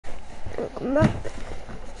Welcome back.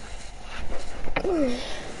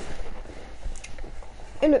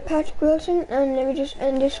 I'm with Patrick Wilson, and let me just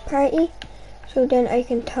end this party so then I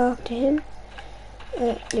can talk to him.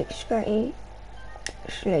 This party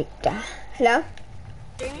is like that. Hello?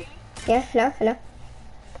 Yeah, hello. Hello?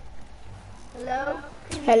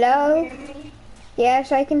 Hello? Can you hear me?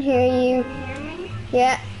 Yes, I can hear you. Can you hear me?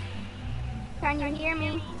 Yeah, Can you hear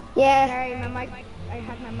me? yeah. Sorry, my mic. I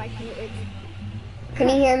had my mic muted. Can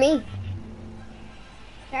you hear me?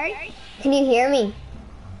 Sorry? Can you hear me?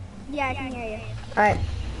 Yeah, I can hear you. Alright,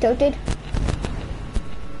 tilted.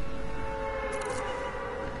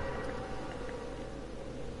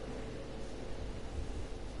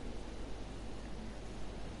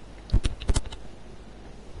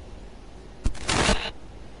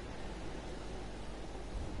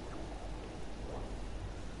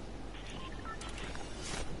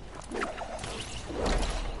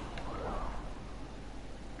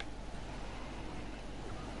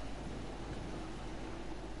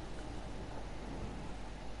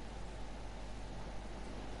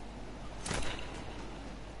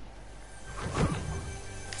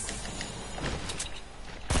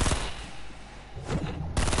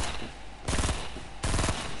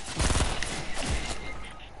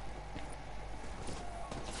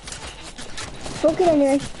 Fuck it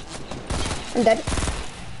anyway. I'm dead.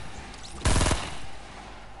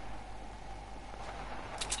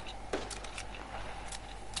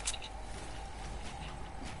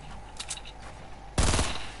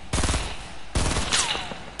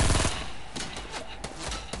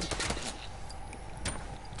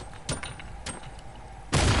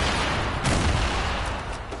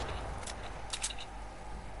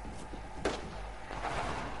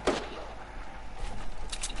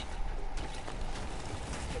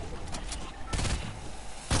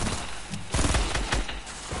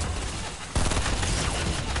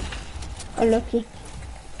 Unlucky.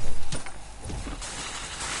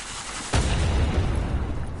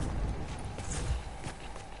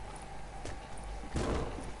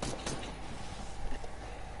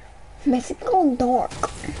 Mexico dark.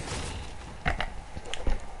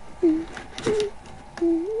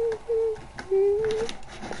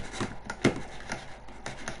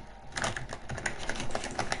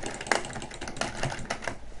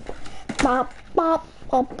 Bop, bop,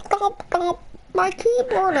 bop, bop, bop. My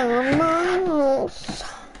keyboard and mouse.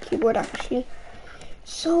 Keyboard actually.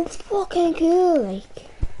 So fucking cool, like.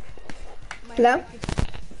 Hello?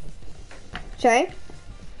 Sorry?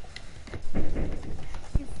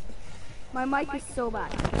 My mic is so bad.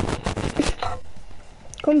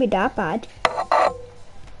 Couldn't be that bad.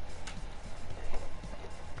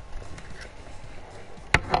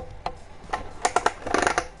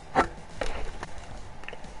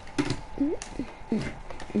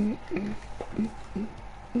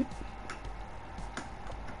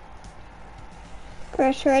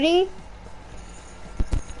 Press ready.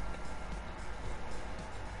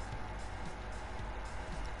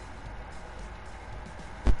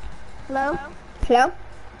 Hello? Hello?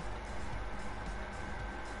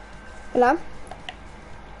 Hello?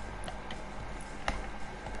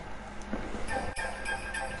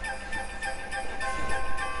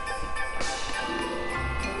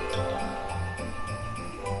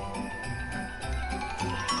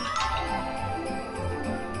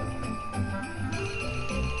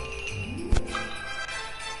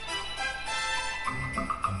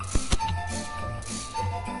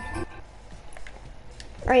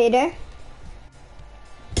 Are you there?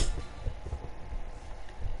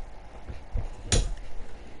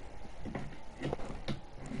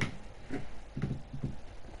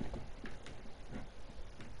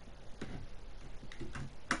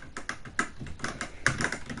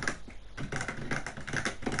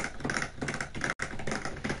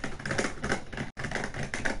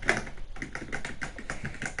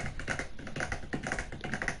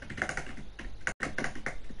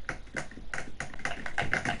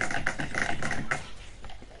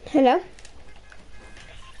 Hello?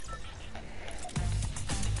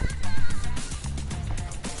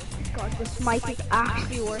 God, this mic is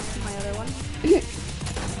actually worse than my other one.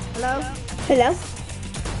 Hello? Hello?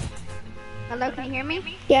 Hello, can you hear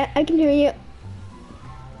me? Yeah, I can hear you.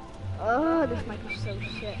 Oh, this mic is so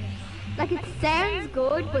shit. Like, it sounds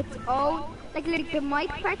good, but it's all... Like the mic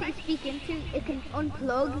part that you speak into, it can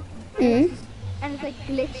unplug. And it's like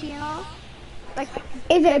glitchy and all. Like...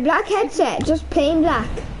 Is it a black headset? Just plain black?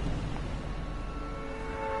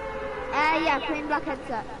 Yeah, plain black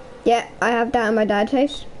headset. Yeah, I have that in my dad's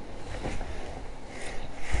house.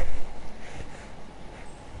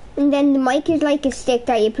 And then the mic is like a stick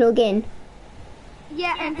that you plug in.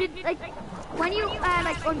 Yeah, and like when you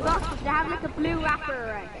like unbox it, they have like a blue wrapper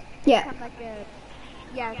around it. Yeah. Have like a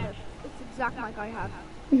it's the exact mic I have.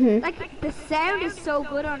 Mhm. Like the sound is so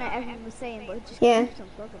good on it, everyone was saying, but it just Yeah. keeps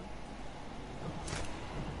unplugging.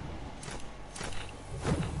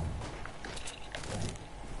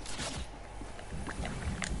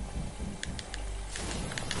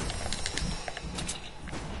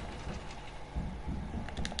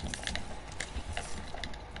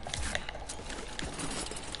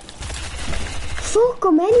 Fuck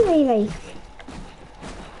 'em anyway, like.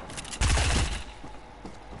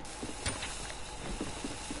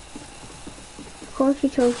 Of course he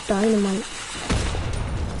chose dynamite.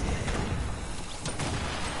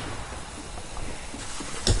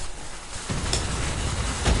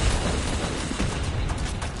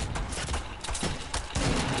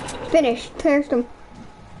 Finished. Cleared them.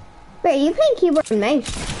 Wait, are you playing keyboard and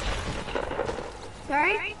mouse?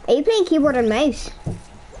 Sorry? Are you playing keyboard and mouse?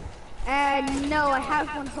 No, I have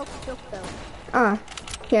one hooked up though. Ah,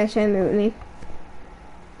 yeah, same with me.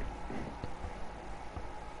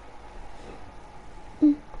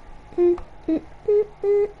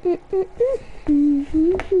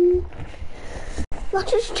 What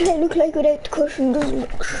does his tail look like without the cushion? Doesn't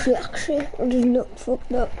look sexy or doesn't look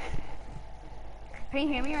fucked up. Can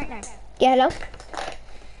you hear me right now? Yeah, hello?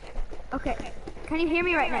 Okay. Can you hear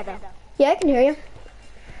me right now though? Yeah, I can hear you.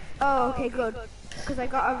 Oh, okay, good. Because I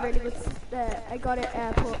got a really good, I got it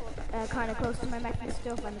put kind of close to my neck and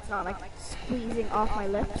stuff, and it's not like squeezing off my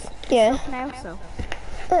lips Yeah. now, so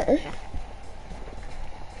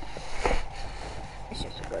it's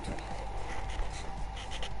just good.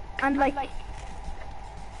 And like,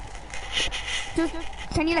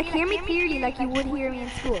 can you like hear me clearly like you would hear me in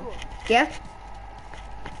school? Yeah?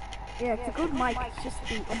 Yeah, it's a good mic, it's just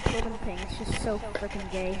the unplugging thing, it's just so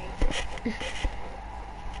freaking gay.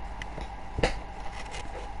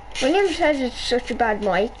 William says it's such a bad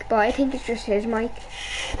mic, but I think it's just his mic.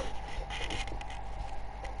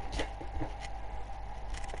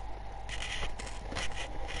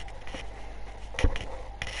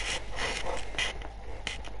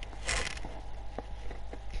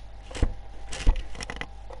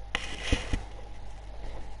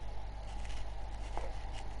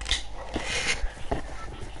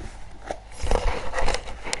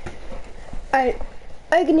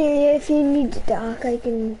 I can hear you. If you need to talk, I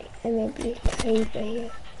maybe type right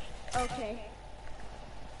here. Okay.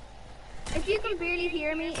 If you can barely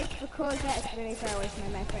hear me, it's because that is really far away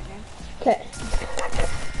from my mic right now. Okay.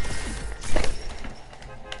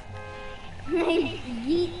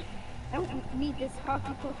 Yeet. I don't need this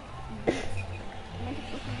hockey puck.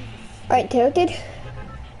 Alright, tilted.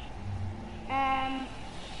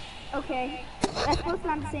 Okay. That's supposed to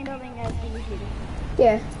land the same building as we usually do.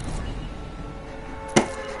 Yeah.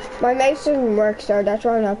 My mouse doesn't work, so that's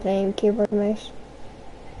why I'm not playing keyboard and mouse.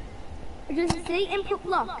 Does it say input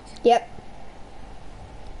blocked? Yep.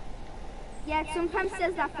 Yeah, it sometimes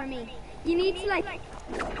says that for me. You need to like,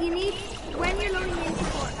 when you're loading into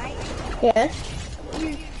Fortnite, Yeah.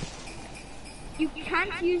 you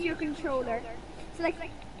can't use your controller. So like,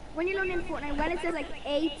 when you're loading into Fortnite, when it says like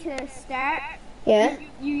A to start, Yeah.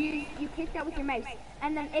 you click that with your mouse.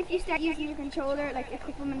 And then if you start using your controller, like a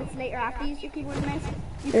couple minutes later after you use your keyboard and mouse,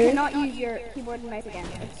 you cannot use your keyboard and mouse again.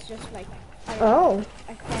 It's just like, I found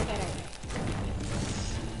that out.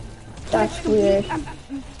 That's weird.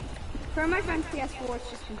 For my friend's PS4, it's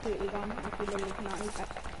just completely gone. Like, you literally cannot use that.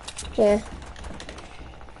 Yeah.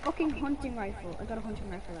 Fucking hunting rifle. I got a hunting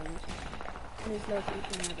rifle on this. There's loads of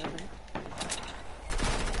people in my building.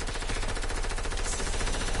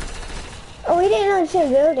 Oh, we didn't know the same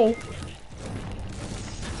building.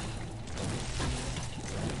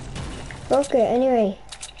 Okay, anyway.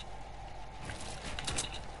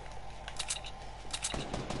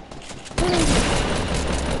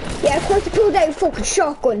 Yeah, of course I pulled out a fucking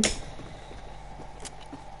shotgun.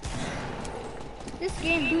 This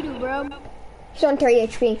game doo-doo, bro. He's on 30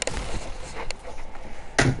 HP.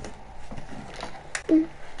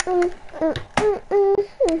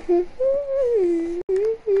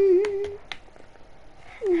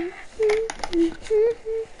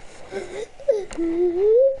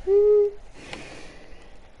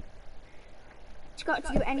 Just got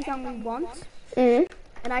to do any song we want. Mm.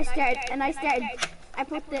 And I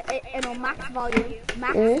put the max volume,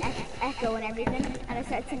 max echo and everything, and I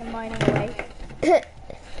started singing Mining Away.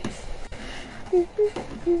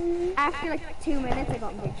 After like 2 minutes, I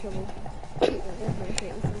got in big trouble. It was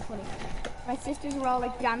so funny. My sisters were all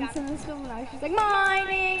like dancing and stuff, and I was just like,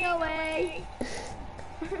 Mining Away!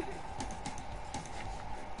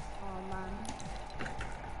 Oh man.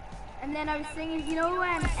 And then I was singing, you know,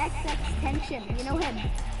 XX Tension, you know him?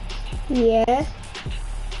 Yeah.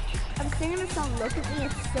 I was singing a song, Look at Me,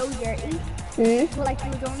 it's so dirty. Hmm? But like, it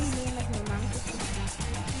was only me and like my mom.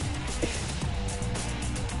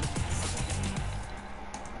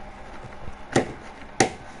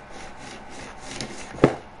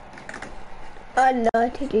 I'm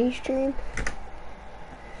not today's stream.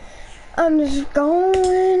 I'm just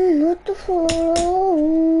going with the flow.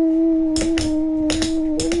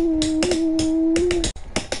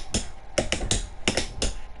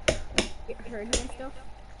 You heard me and stuff?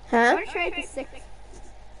 I Huh? want to try the 6.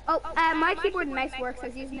 Oh, my keyboard and mouse works. I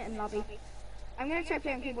was using it in lobby. I'm gonna try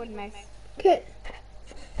playing keyboard and mouse. Good.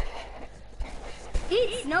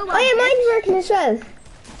 Eat snowball. Oh yeah, mine's working as well.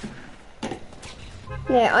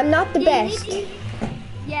 Yeah, I'm not the best.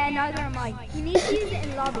 Yeah, neither am I. You need to use it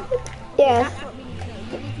in lobby. Yeah. That's what we need to know.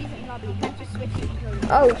 You need to use it in lobby. You can't just switch it until you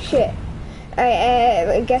Oh shit.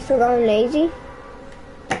 I guess we're going lazy.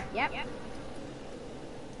 Yep.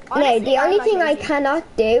 No, the only thing I cannot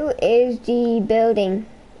do is the building.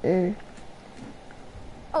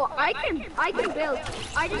 Oh, I can build.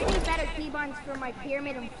 I just need better keybinds for my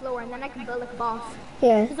pyramid and floor, and then I can build like a boss.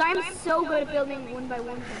 Yeah. Because I'm so good at building one by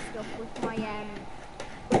one and stuff with my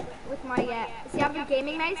see, I have a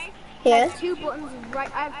gaming mouse. Yeah. I have 2 buttons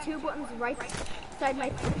right. I have 2 buttons right side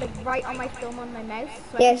my right on my thumb on my mouse.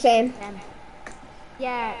 So Yeah, same.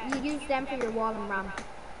 Yeah, you use them for your wall and ramp.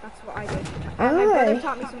 That's what I do. Oh. And my brother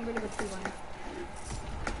taught me some really good keybinds.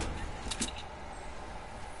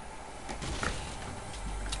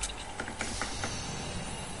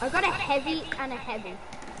 I got a heavy and a heavy.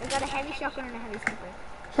 I got a heavy shotgun and a heavy sniper.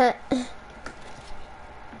 Huh.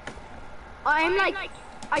 I'm like,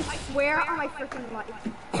 I swear on my freaking life,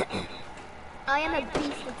 I am a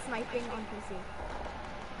beast at sniping on PC.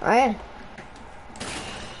 Oh yeah.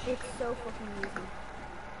 It's so fucking easy.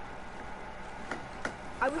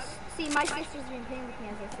 See, my sister's been playing with me,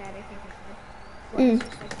 as I said, I think I said. But it's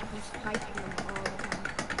just like, I've been sniping them all the time.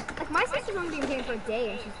 Like, my sister's only been playing for a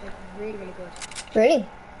day, and she's like, really, really good. Really?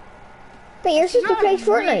 But your sister plays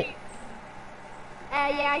Fortnite.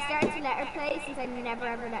 Yeah, I started to let her play since I never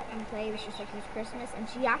ever let them play. It was just like it was Christmas, and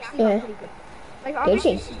she actually got pretty good. Like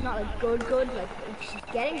obviously she's not like good, like she's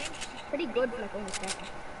pretty good for like only second.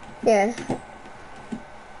 Yeah.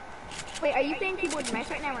 Wait, are you playing keyboard and mouse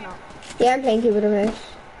right now or not? Yeah, I'm playing keyboard and mouse.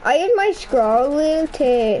 I use my scroll wheel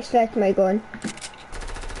to select my gun.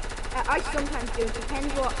 I sometimes do. It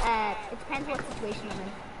depends what situation I'm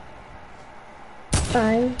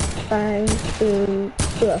in. Bang, boom,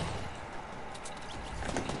 go.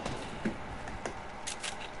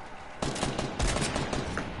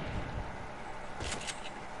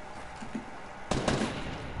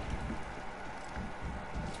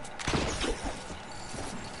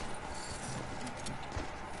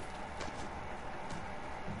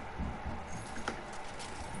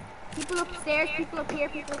 People upstairs, people up here,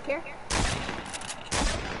 people up here.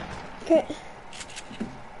 Okay.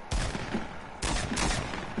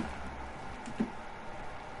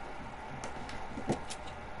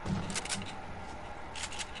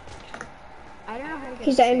 I don't know how to get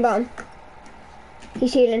He's down bottom.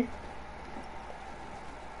 He's healing.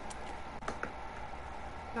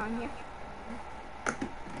 No, I'm here.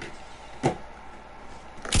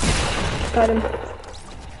 Got him.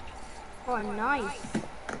 Oh, nice.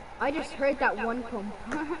 I just heard that one pump.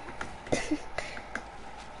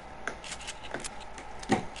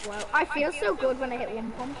 Wow, I feel so good when I hit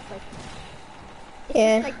one pump. Like, it's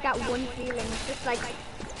just like that one feeling. It's just like,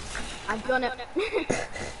 I've done it.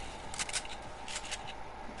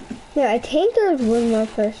 Yeah, I think there's one more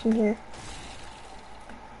person here.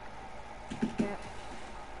 Yeah.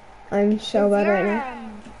 I'm so bad right now.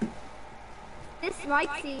 This might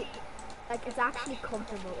see, like, it's actually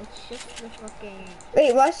comfortable. It's just the fucking...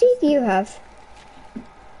 Wait, what seat do you have?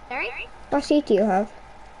 Sorry? What seat do you have?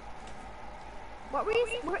 What were you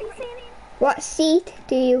saying? What seat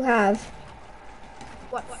do you have?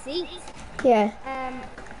 What seat? Yeah.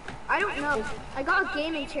 I don't know. I got a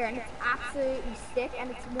gaming chair and it's absolutely sick, and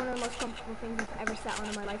it's one of the most comfortable things I've ever sat on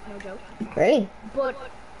in my life, no joke. Really? But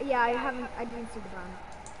yeah, I didn't see the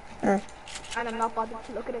brand. And I'm not bothered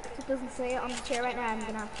to look at it because it doesn't say it on the chair right now. I'm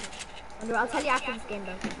gonna have to. I'll tell you after this game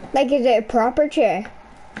though. Like, is it a proper chair?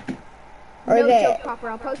 Or no the... joke, proper.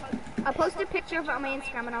 I'll post a picture of it on my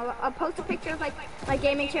Instagram, and I'll post a picture of like my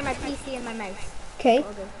gaming chair, my PC, and my mouse. Okay.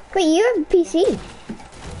 Wait, you have a PC?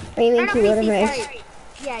 Or you mean keyboard and mouse? Sorry.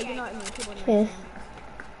 Yeah, you know what I mean. Keyboard and mouse.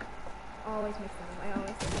 Yeah. Always mix them up. I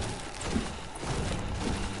always say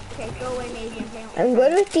that. Okay, go away, Maisie. I'm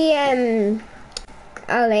good with the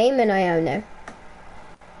I'll aim and I am now.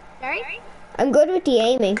 Sorry? I'm good with the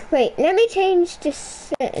aiming. Wait, let me change the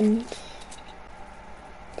settings.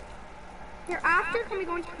 Here, after, can we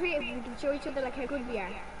go into creative? We can show each other like how good we are.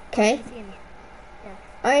 Okay. Yeah.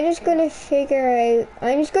 I'm just gonna figure out.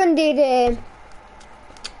 I'm just gonna do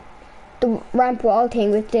the ramp wall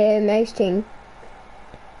thing with the mouse thing.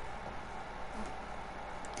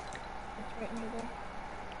 It's right under there.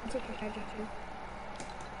 I'll take your charger too.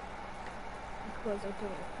 Close out door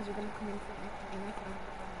because you're gonna come in for the next one.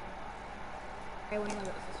 I want my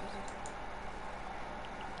little sisters.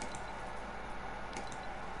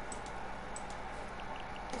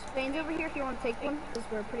 There's planes over here if you want to take one, because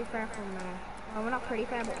we're pretty far from, well, we're not pretty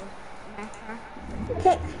far, but we're not far.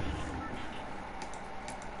 Okay.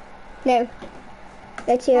 Now,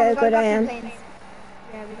 let's see how good I am. Planes.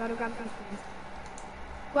 Yeah, we gotta grab some planes.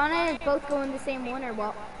 Wanna both go in the same one or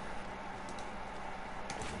what?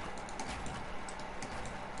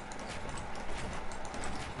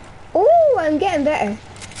 Oh, I'm getting better.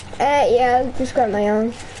 Yeah, I'll just grab my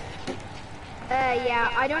own.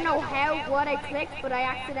 Yeah, I don't know what I clicked, but I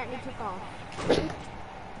accidentally took off.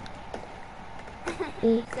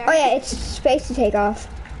 Oh yeah, it's space to take off.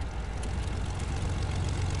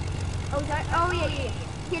 Oh, oh yeah.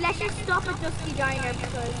 Okay, let's just stop at Dusty Diner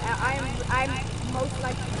because I'm most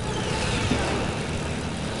likely.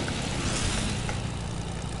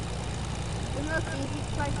 Even though it's easy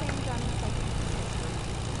to try things, I'm just like.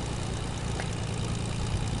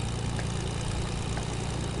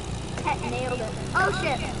 Nailed it. Oh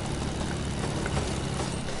shit.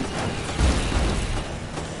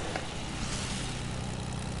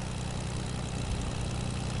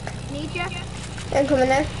 Need ya? I'm coming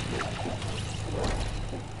now.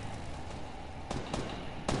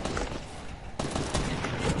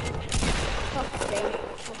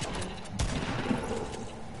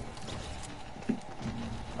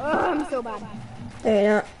 Oh, I'm so bad. No, you're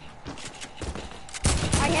not.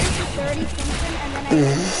 I hit it for 30 something and then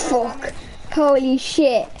I Fuck. Holy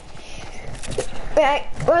shit. Right,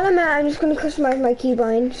 while I'm at, I'm just gonna customize my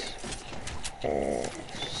keybinds. Yeah,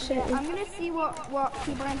 I'm gonna see what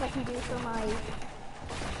keybinds I can do for my...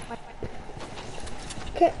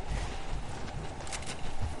 Okay.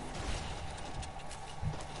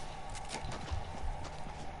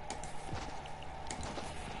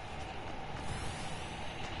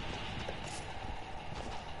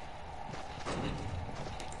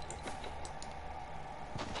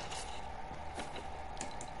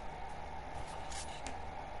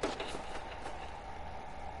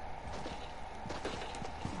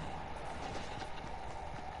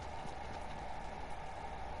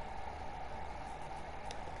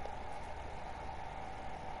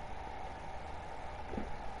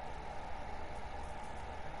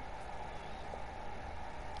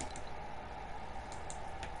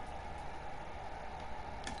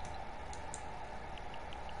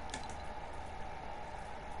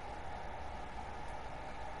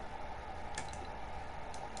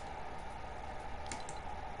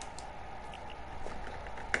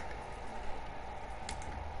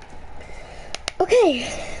 Okay.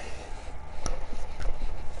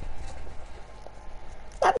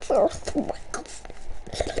 That first one.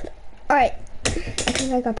 Alright. I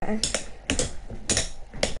think I got better.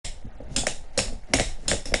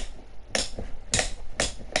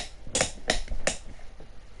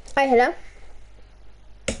 Alright, hello?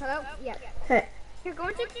 Hello? Yeah. Hi. You're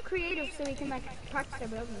going to creative so we can like practice our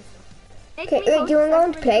building and stuff. Okay, wait, do you want to go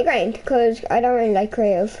into playground? Because I don't really like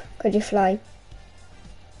creative. Because you fly.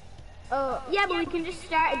 Oh, yeah, but we can just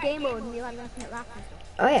start a game mode and we'll have infinite laps and stuff.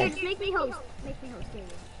 Oh, yeah. Here, just make me host. Make me host, yeah.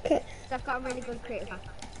 Okay. So I've got a really good creative app.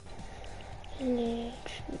 Make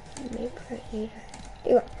right here.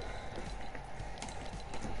 There you go.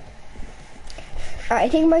 Alright, I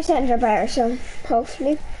think my settings are better, so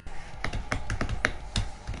hopefully.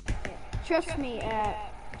 Trust me,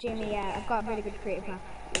 Jamie, I've got a really good creative app.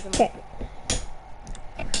 Okay.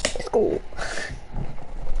 Let's go.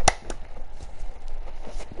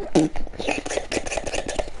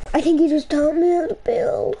 I think he just taught me how to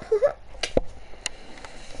build.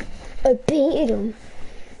 I beat him.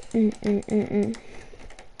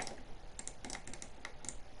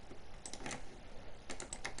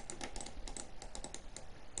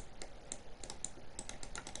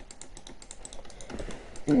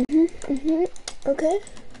 Okay,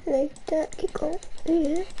 like that. Keep going.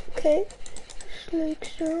 Yeah. Okay. Just like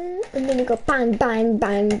so, and then you go bang, bang,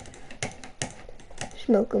 bang.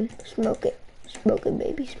 Smoke 'em. Smoke it. Smoke it,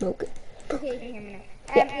 baby. Smoke it. Okay, you can hear me now.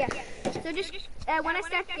 Yeah. So just when I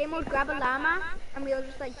start the game mode, grab a llama, and we'll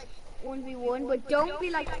just like 1v1. But don't be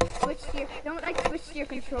like switch to your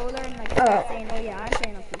controller and like start saying, oh yeah, I'm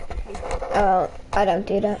saying please. Oh, I don't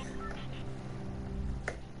do that.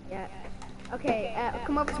 Yeah. Okay.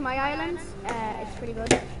 Come over to my island. It's pretty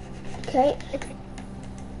good. Okay.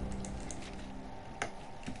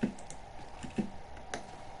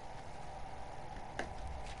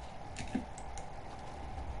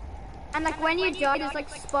 And like when you die, there's like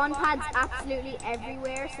spawn pads absolutely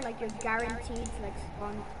everywhere, so like you're guaranteed to like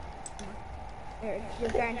spawn. You're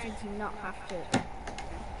guaranteed to not have to.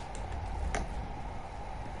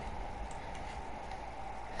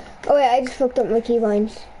 Oh wait, I just fucked up my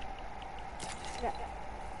keybinds. Yeah.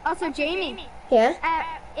 Also, Jamie. Yeah?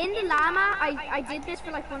 In the llama, I did this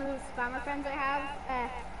for like one of those spammer friends I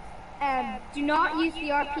have. Do not use the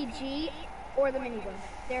RPG or the minigun.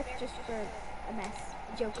 They're just for a mess,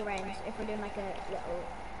 a joke around. If we're doing like a little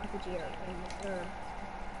RPG or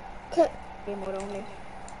game mode only.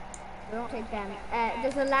 So don't take them.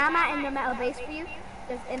 There's a llama in the metal base for you.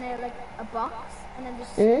 There's in a box, and then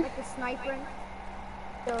there's like a sniper.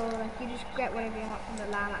 So like you just get whatever you want from the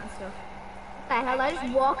llama and stuff. What the hell? I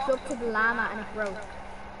just walked up to the llama and it broke.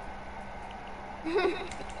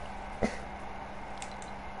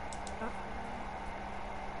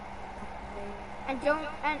 and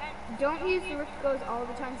don't use the rift goes all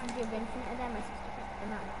the time since you have infinite of them. My sister kept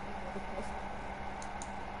them out.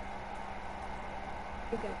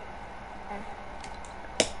 You go.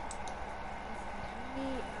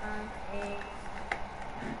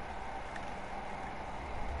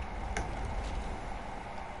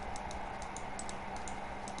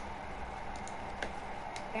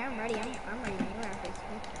 I'm ready. I'm ready anywhere,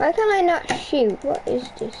 basically. Why can I not shoot? What is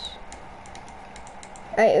this?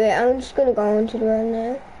 Wait, I'm just gonna go into the room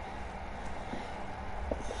now.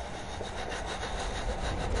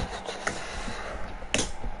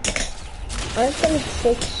 I'm just gonna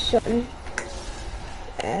fix something.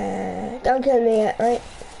 Don't kill me yet, right?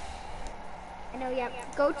 I know, yeah.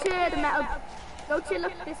 Go to the metal. Go to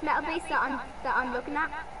look this metal base that I'm looking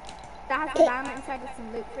at. That has a llama inside with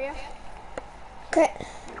some loot for you. Okay.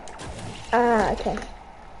 Okay.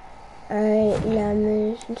 Alright,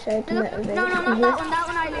 llamas inside the metal base. No, not that one. That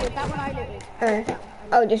one I looted. That one I looted. Alright.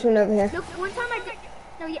 Oh, this one over here. Look, one time I did.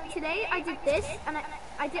 No, yeah. Today I did this, and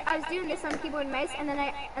I was doing this on keyboard and mouse, and then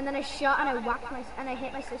I shot and I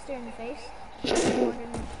hit my sister in the face.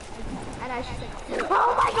 And I was just like,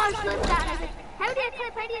 oh my god, flip that! And I was like, how do you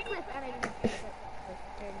clip? How do you clip? And I didn't clip it.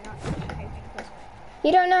 They're not how to clip.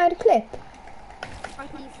 You don't know how to clip? On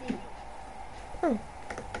PC. Oh.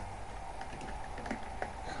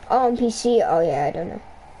 Oh, on PC? Oh yeah, I don't know.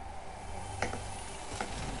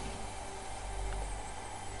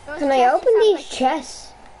 Can I open these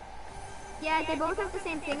chests? Yeah, they both have the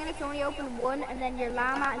same thing, and it's only open one, and then your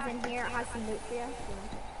llama is in here. It has some loot for you.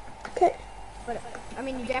 Okay. But I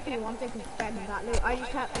mean, you definitely want it because it's better than that loot. I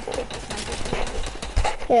just have to pick the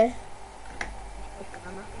sniper. Yeah.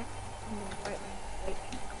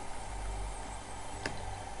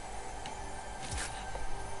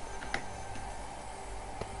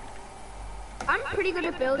 I'm pretty good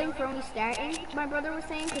at building for only starting. My brother was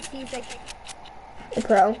saying because he's like a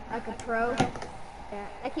pro. Like a pro. Yeah.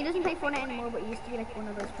 Like he doesn't play Fortnite anymore, but he used to be like one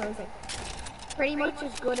of those pros. Like pretty much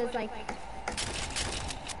as good as like,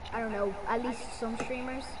 I don't know, at least some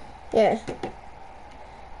streamers. Yeah.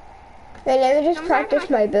 Wait, let me just practice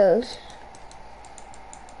my builds.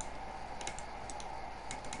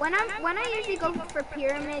 When I usually go for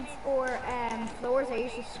pyramids or floors, I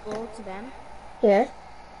usually scroll to them. Yeah.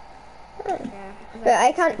 Oh. Yeah. But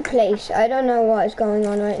I can't place. I don't know what is going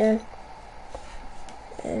on right now.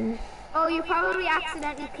 Oh, you probably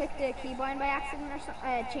accidentally clicked a keybind by accident or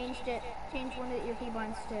something. Changed one of your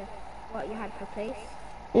keybinds to what you had for place.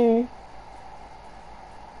 And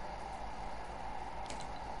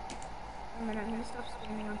then I'm gonna stop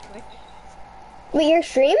streaming on Twitch. But you're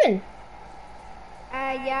streaming?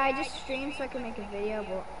 Yeah, I just stream so I can make a video,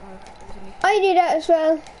 but I do that as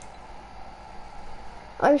well.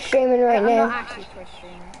 I'm streaming right now. I'm not actually Twitch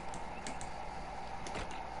streaming.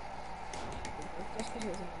 Just because it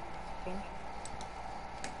was a stream.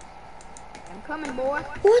 I'm coming, boy.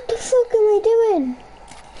 What the fuck am I doing?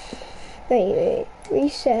 Wait.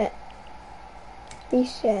 Reset.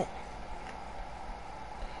 Keybinds.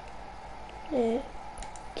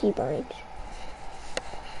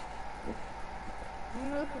 I'm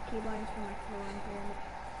gonna look for keybinds for my floor and pyramid.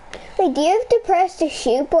 Wait, do you have to press the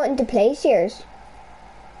shoot button to place yours?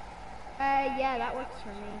 Yeah, that works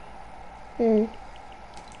for me.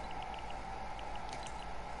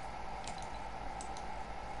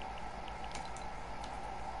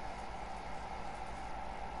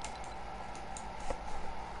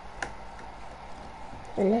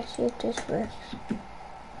 And let's see if this works.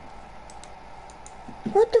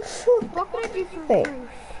 What the fuck? What can I do for Wait. roof?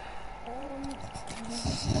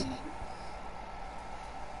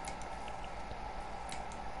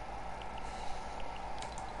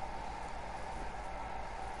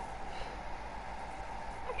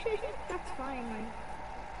 Actually, I think that's fine. Like,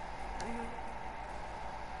 I have.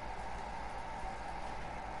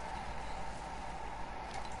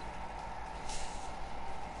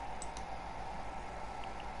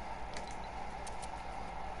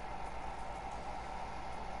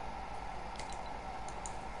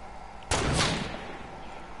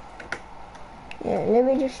 Yeah, let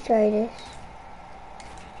me just try this.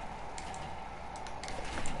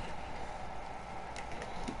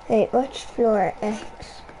 Wait, what's floor X?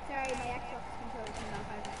 Sorry, my Xbox controller turned off.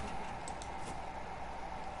 I was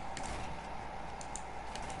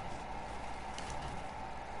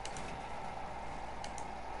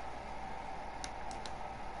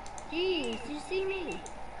Jeez, did you see me?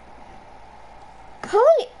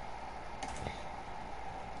 Holy!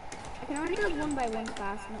 I can only build one by one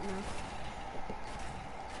fast, not enough.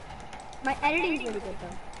 My editing's really good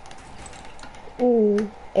though.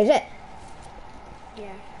 Ooh, is it?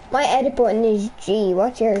 Yeah. My edit button is G.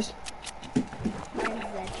 What's yours? Mine's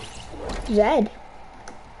Z. Z.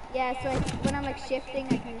 Yeah, so when I'm like shifting,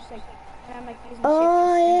 I can just like, when I'm like using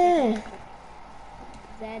Oh, shift,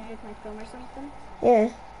 yeah. Z with my thumb or something.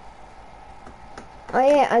 Yeah. Oh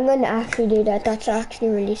yeah, I'm gonna actually do that. That's actually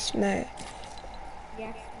really smart.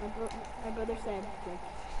 Yes, my brother said like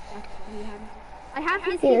that's what he had. I have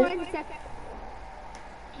his keyboard except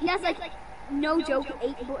he has like no joke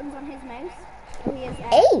 8 buttons on his mouse. So he has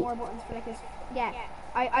 8? more buttons for like his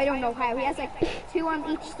I don't know how. He has like 2 on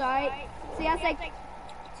each side. So he has like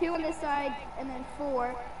 2 on this side and then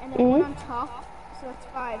 4 and then 1 on top. So that's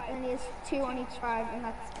 5 and then he has 2 on each 5 and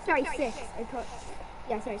that's 6. I thought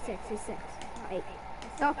 6. He's 6, not 8. I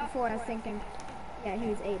thought before I was thinking yeah, he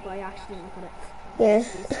was 8, but I actually didn't look at it. Yeah.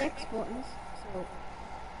 He's 6 buttons, so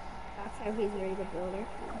that's how he's a really good builder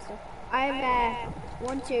and stuff. I have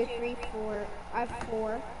 1, 2, 3, 4. I have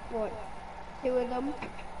 4, but 2 of them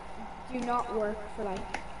do not work for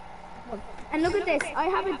like one. And look at this. I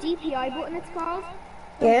have a DPI button. It's called.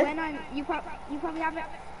 So Yeah. when I'm, you probably have it.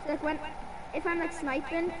 So like if I'm like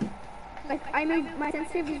sniping, like I move my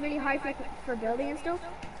sensitivity is really high for building and stuff.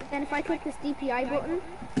 Then if I click this DPI button,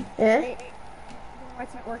 Yeah. why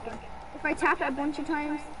it's not working. If I tap it a bunch of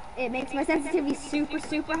times, it makes my sensitivity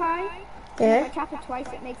super high. Yeah. And if I tap it twice,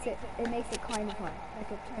 it makes it kind of high.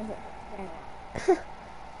 Like it turns it down.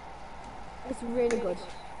 It's really good.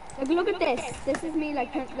 Like look at this. This is me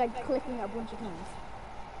like clicking it a bunch of times.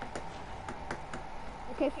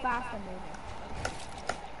 Look how fast I'm moving.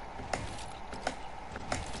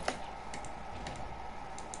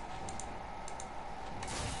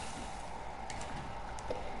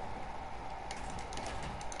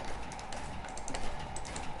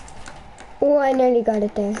 Oh, I nearly got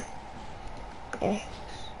it there. Yeah.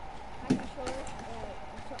 My controller, I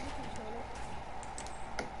shot my controller.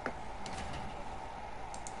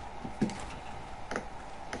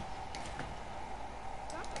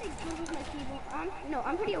 I'm pretty good with my keyboard.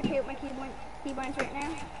 I'm pretty okay with my keybinds right now.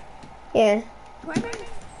 Yeah.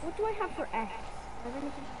 What do I have for X?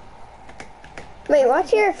 Wait,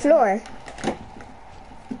 what's your floor?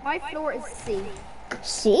 My floor is C.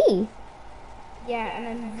 C? Yeah, and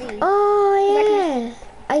then V. Oh, yeah.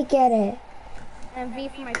 I get it. And V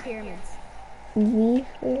for my pyramids. V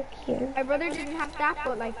for here. My brother didn't have that,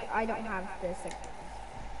 but like I don't have this.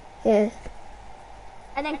 Yeah.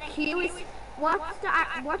 And then Q is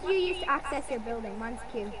what do you use to access your building? Mine's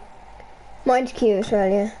Q. Mine's Q as well,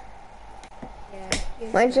 yeah. Yeah. Q.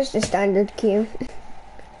 Mine's just a standard Q.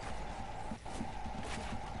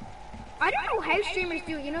 I don't know how streamers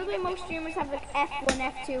do it. You know that most streamers have like F1,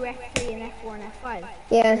 F2, F3, and F4 and F5.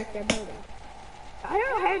 Yeah. Like their building. I don't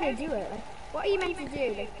know how they do it. Like, what are you meant to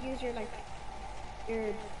do? Like, use your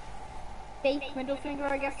your fake middle finger,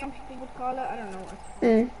 I guess some people would call it. I don't know what it's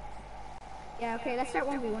called. Yeah, okay, let's start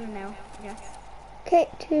 1v1 now, I guess. Okay,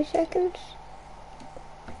 2 seconds.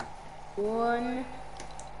 1,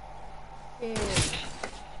 2.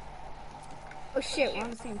 Oh shit, we're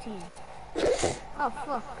on the same team. Oh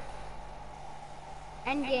fuck.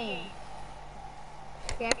 End game.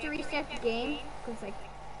 Okay, I have to reset the game because like.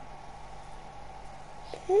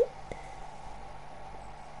 Okay.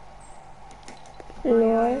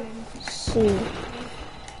 Floor C.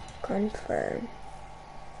 Confirm.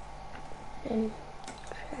 And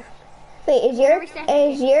wait, is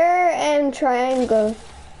your triangle?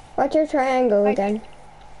 What's your triangle again?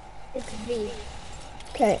 It's V.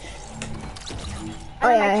 Okay. Oh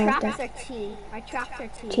yeah, my traps are T. My traps are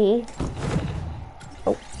T. T.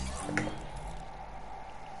 Oh.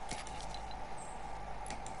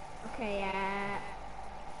 Okay,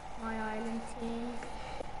 my island team.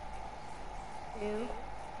 2.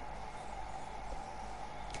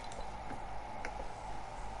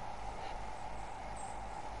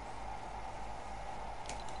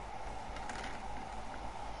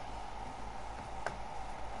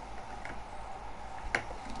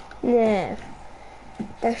 Nah,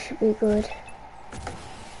 that should be good. Okay,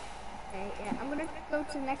 yeah, I'm gonna go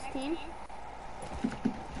to the next team.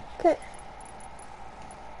 Okay.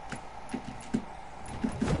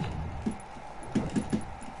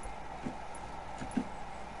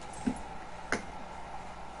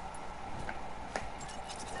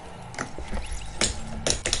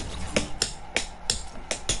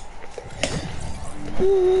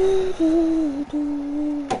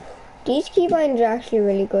 These keybinds are actually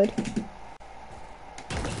really good.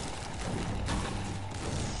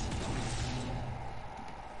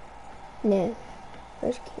 No,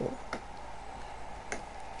 where's key?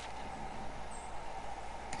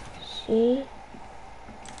 See?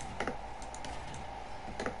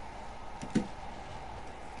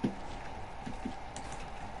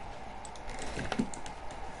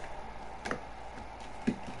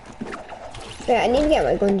 Yeah, I need to get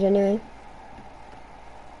my guns anyway.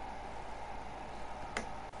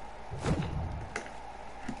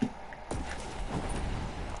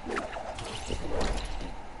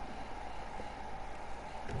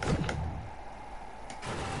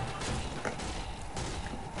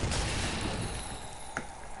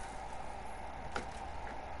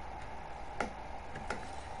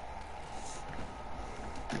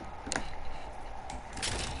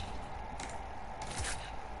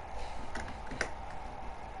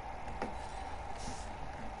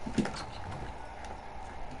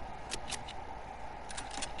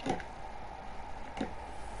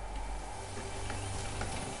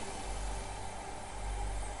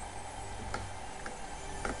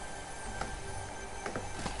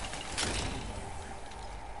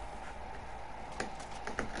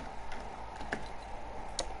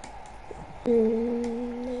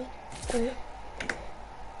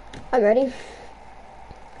 I'm ready.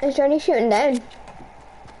 It's already shooting down.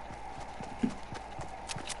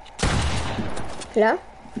 Hello?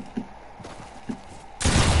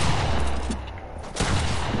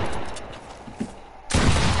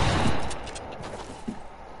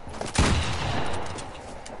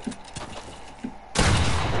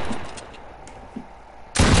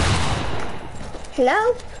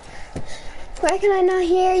 Hello? Why can I not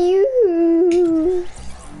hear you?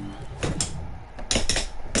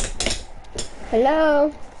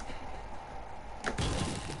 Hello?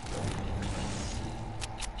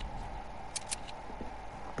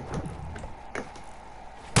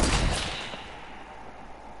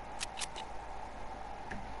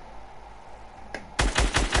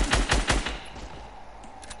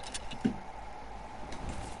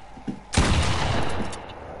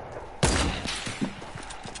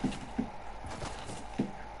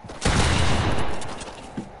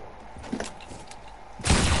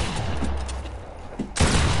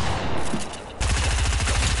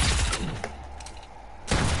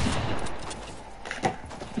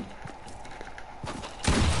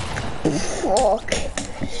 Fuck.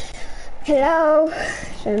 Hello?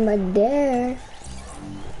 Somebody there.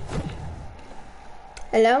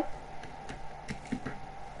 Hello?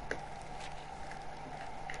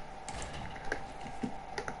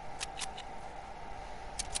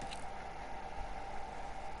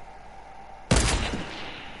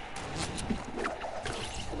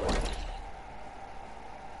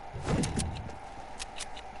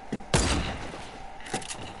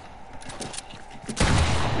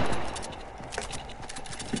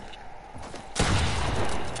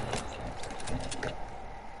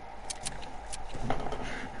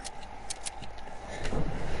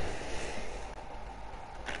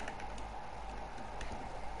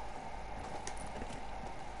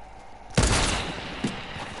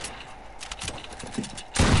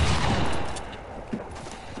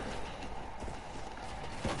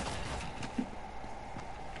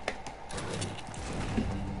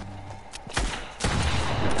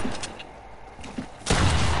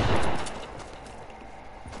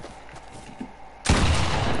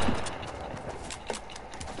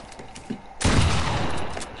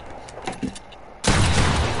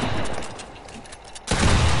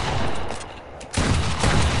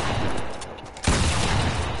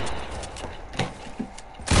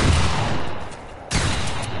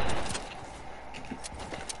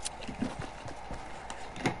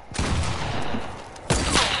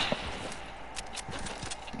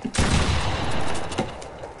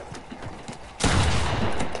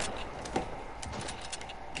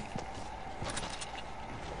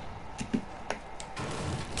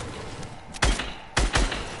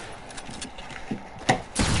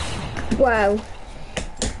 Wow.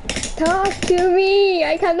 Talk to me!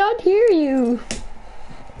 I cannot hear you!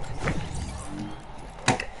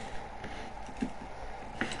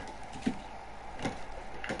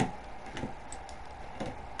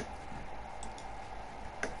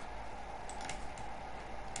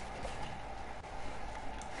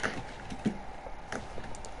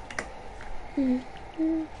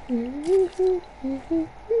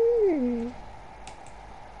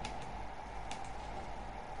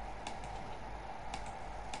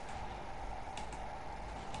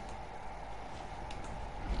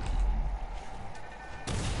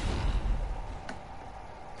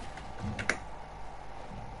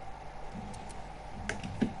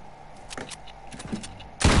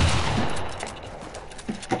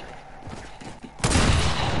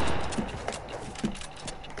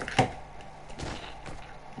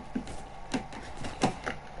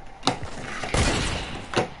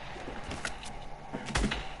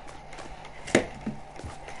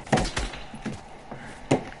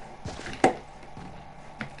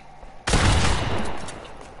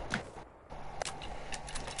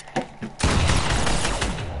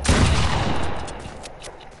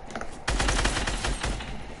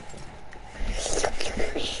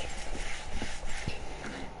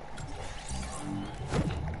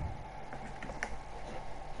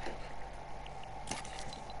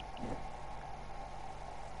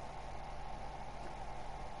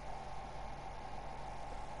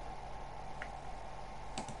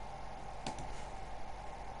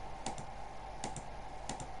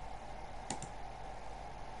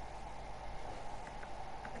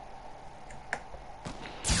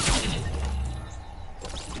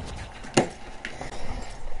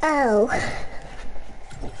 Ow.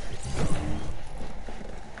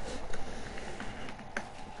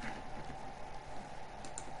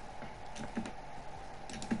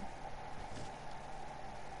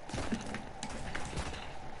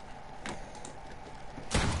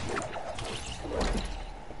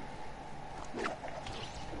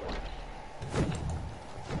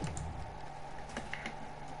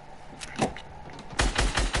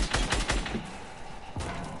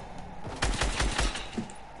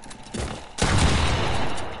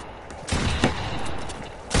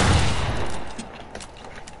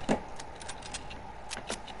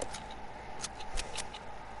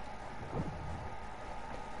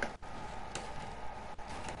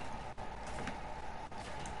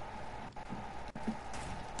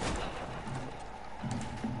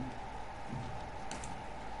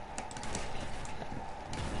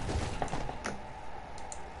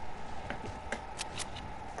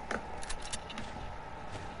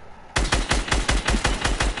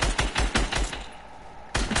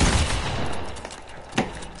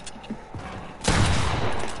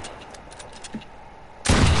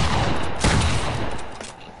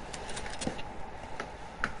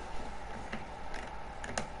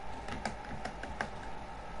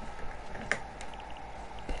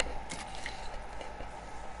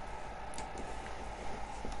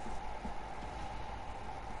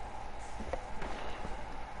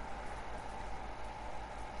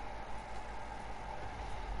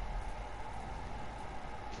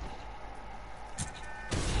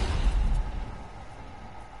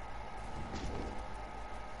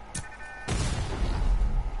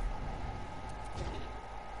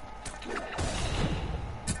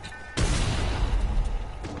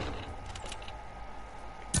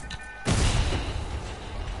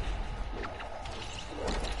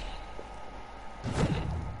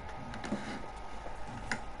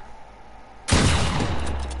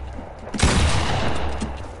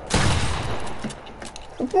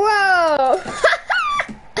 Whoa!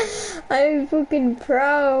 I'm fucking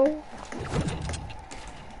pro.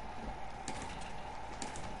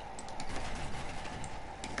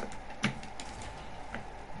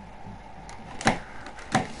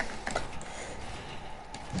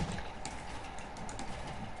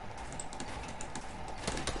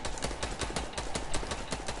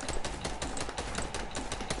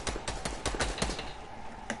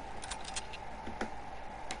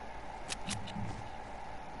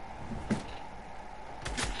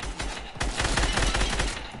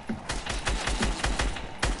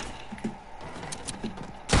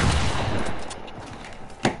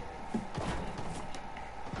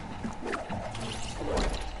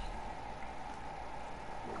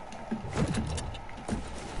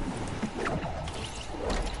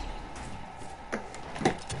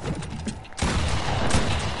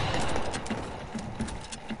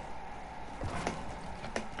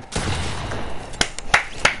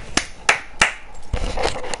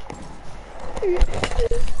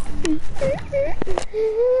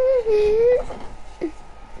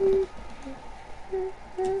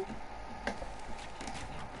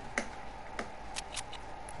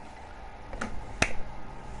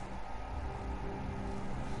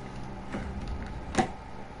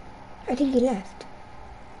 I think he left.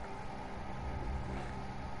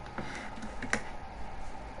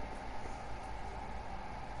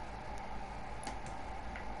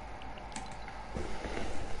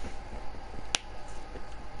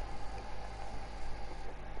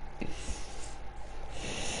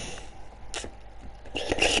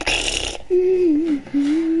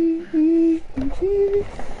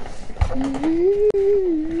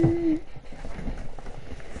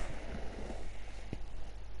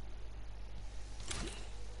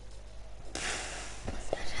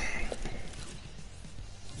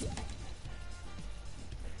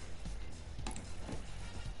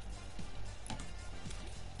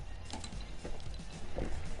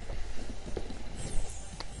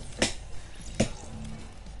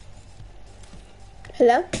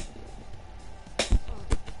 Hello?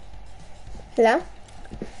 Hello?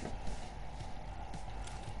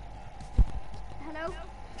 Hello?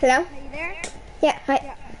 Hello? Are you there? Yeah, hi.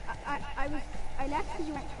 Yeah, I left because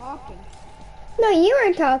you weren't talking. No, you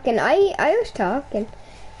weren't talking. I was talking.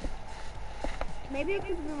 Maybe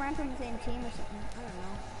because we weren't on the same team or something. I don't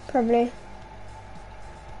know. Probably.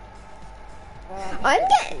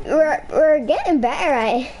 We're getting better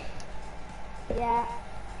at it. Yeah.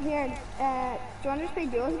 Here, do you want to just play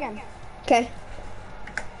duos again? Okay.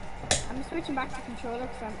 I'm switching back to controller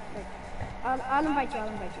because I'm like, I'll invite you.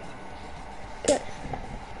 Good.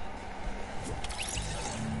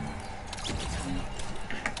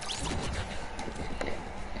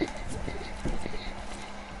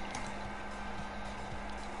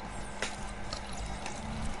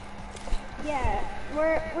 Yeah,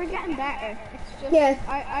 we're getting better. It's just Yeah.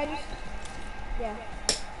 I just yeah.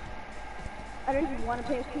 I don't even want to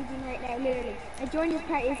play with PG right now. Literally, I joined his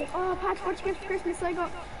party. He's like, "Oh, Pat, what you get for Christmas?" So I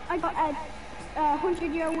got a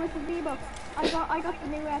 €100 worth of V-Bucks. I got the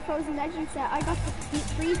new Frozen Legends set. I got the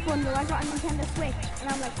Freeze bundle. I got a Nintendo Switch, and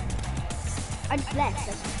I'm like, I just left.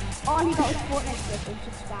 Like, all he got was Fortnite stuff. It was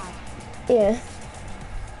just bad. Yeah.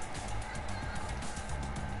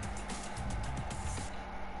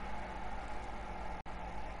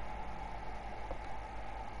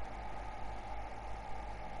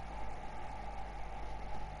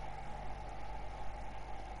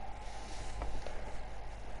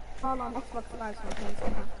 All on Xbox Live, so I'm playing so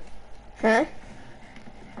happy. Huh?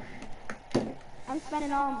 I'm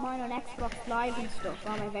spending all mine on Xbox Live and stuff,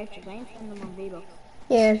 all my vouchers. I ain't spending them on V-Bucks.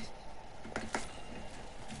 Yeah.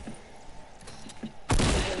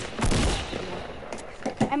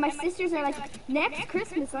 And my sisters are like, next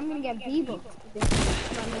Christmas I'm gonna get V-Bucks. And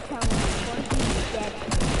I'm gonna tell them I'm dead.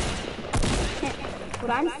 But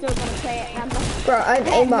I'm still gonna play it. And I'm like, Bro, I'm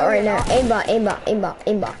aimbot right now.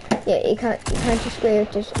 Aimbot. Yeah, you can't just square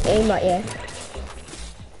with just aimbot, yeah.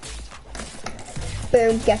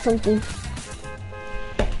 Boom, get funky.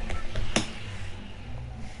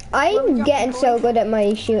 I'm getting so good at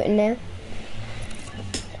my shooting now.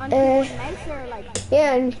 On keyboard and mouse or like?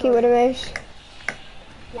 Yeah, and keyboard and mouse.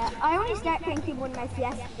 Yeah, I only started playing keyboard and mouse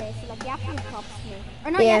yesterday, so like yesterday pops me.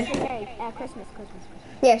 Or not Yeah. yesterday, Christmas.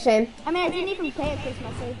 Yeah, same. I mean, I didn't even play it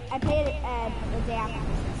Christmas. I played it the day after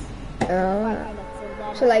Christmas. 5 minutes and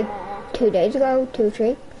then, So like 2 days ago, 2,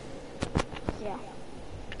 3. Yeah.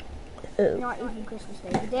 Oh. Not even Christmas Day.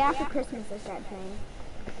 The day after Christmas I started playing.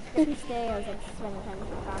 Christmas Day I was like spending time with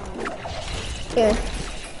my family. Yeah.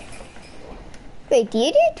 Wait, do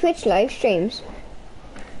you do Twitch live streams?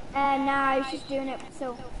 Nah, I was just doing it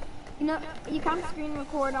so, you know, you can't screen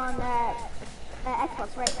record on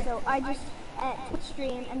Xbox, right? So I just Twitch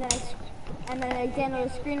stream and then I download a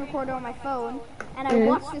screen recorder on my phone and I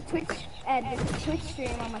watch the Twitch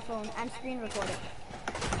stream on my phone and screen record it.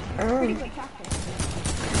 Pretty good tactic.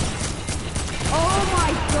 Oh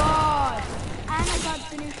my god! And I got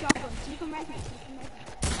the new shotgun. Can you come right here?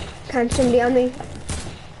 Can somebody on me?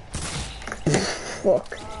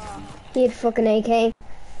 Fuck. He had fucking AK.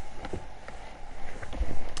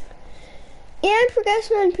 Yeah, I'm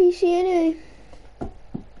progressing on PC anyway.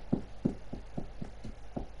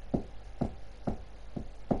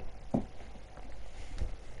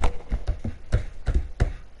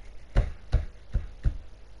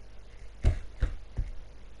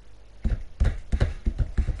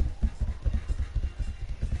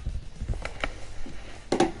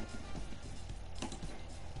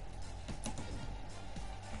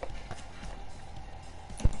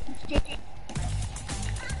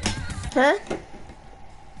 Huh?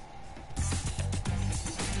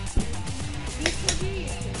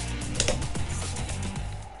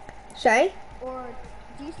 Sorry? Or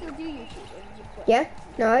do you still do YouTube? Or did you quit? Yeah?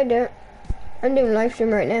 No, I don't. I'm doing live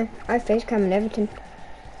stream right now. I have facecam and everything.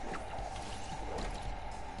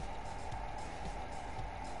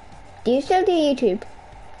 Do you still do YouTube?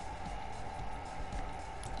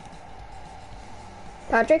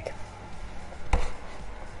 Patrick?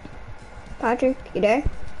 Patrick, you there?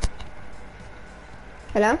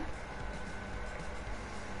 Hello?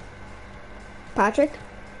 Patrick?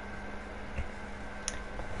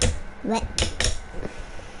 What?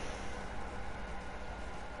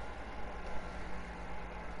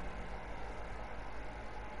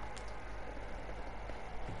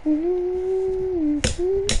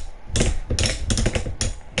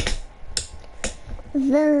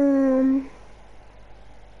 Hello?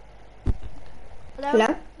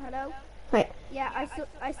 Hello? Hello? Right. Yeah,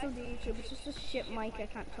 I still do YouTube. It's just a shit mic. I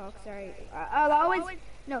can't talk. Sorry. I'll always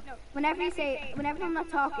no. Whenever I'm not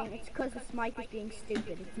talking, it's because this mic is being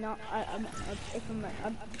stupid. It's not. If I'm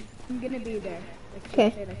gonna be there.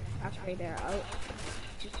 Okay. Like after there, I'll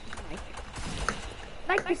just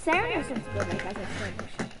like the sound is just good. Like as I said.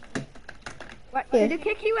 What? Yeah. Did it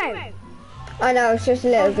kick you out? I know, it's just a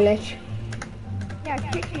little glitch. Yeah,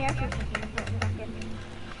 it kicked me out for a second. But I'm back in.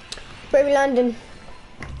 Where we landing?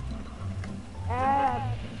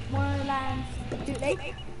 Wonderlands, Dude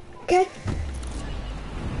Lake. Okay.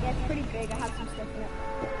 Yeah, it's pretty big. I have some stuff in it.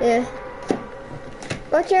 Yeah.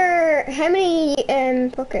 How many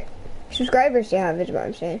okay, subscribers do you have is what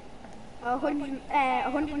I'm saying?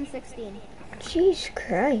 116. Jesus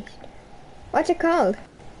Christ. What's it called?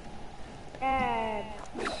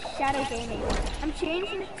 Shadow Gaming. I'm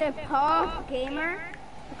changing it to Paul Gamer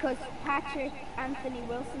because Patrick Anthony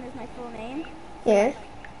Wilson is my full name. Yeah.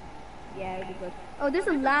 Yeah, it'd be good. Oh, there's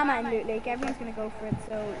a llama in Loot Lake. Everyone's gonna go for it,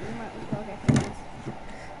 so you might as well get famous.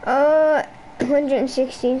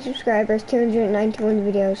 116 subscribers, 291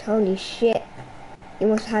 videos. Holy shit. You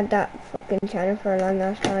must have had that fucking channel for a long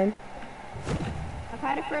ass time. I've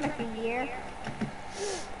had it for like a year.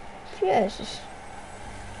 Jesus.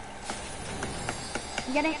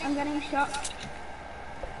 I'm getting shot.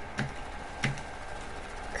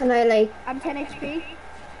 Can I like... I'm 10 HP.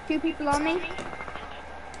 2 people on me.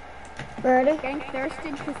 Where are they? Getting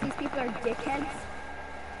thirsted because these people are dickheads.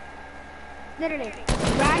 Literally.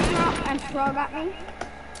 Ragnarok and Frog at me.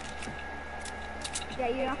 Yeah,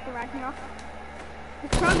 you knocked the Ragnarok. The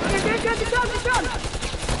Frog, the Frog!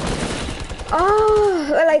 Oh,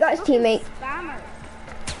 well I got his teammate. Spammer.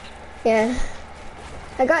 Yeah.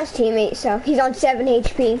 I got his teammate, so he's on 7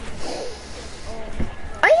 HP.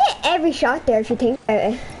 I hit every shot there if you think about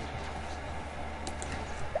it.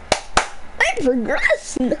 I'm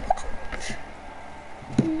progressing.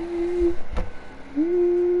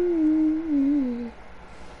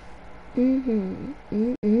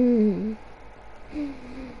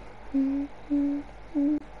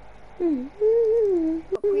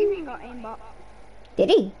 Queeving got aimbot. Did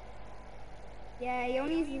he? Yeah, he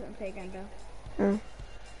only uses it in playground though. Oh.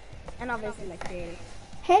 And obviously like creative.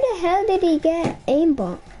 How the hell did he get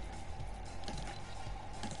aimbot?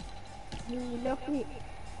 He looked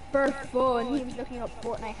for fun. He was looking up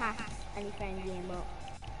Fortnite hacks and he found the aimbot.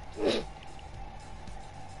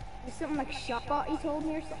 There's something like Shotbot he told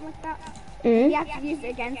me or something like that. He actually used it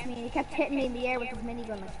against me and he kept hitting me in the air with his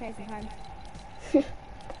minigun like 1,000 times.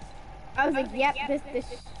 I was like, yep, this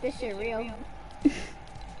shit real.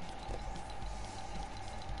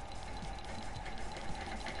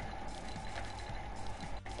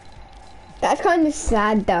 That's kind of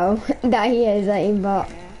sad though, that he is aimbot.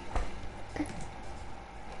 Yeah.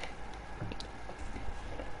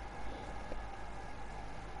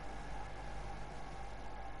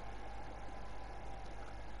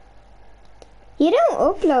 You don't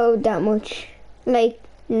upload that much, like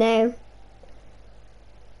now.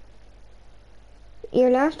 Your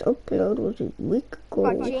last upload was a week ago.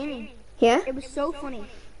 But Jamie, Yeah? it was so funny.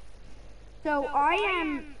 So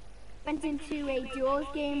I went into a duels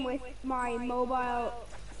game with my mobile.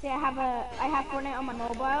 See, I have Fortnite on my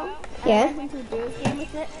mobile. And Yeah. I went into a duels game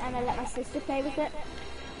with it, and I let my sister play with it.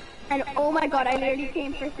 And oh my god, I literally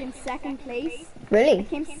came freaking second place. Really? I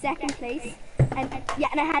came second place. And yeah,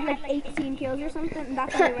 and I had like 18 kills or something, and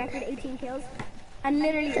that's my record, 18 kills. And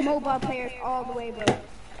literally mobile players all the way, bro.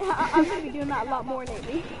 I'm gonna be doing that a lot more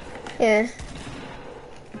lately. Yeah.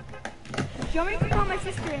 Do you want me to call my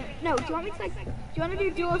sister in? No, do you want me to like, do you want to do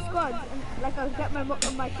dual squads? And like I'll get my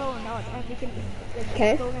phone out and we can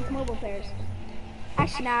like, go against mobile players.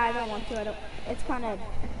 Actually, nah, I don't want to. It's kind of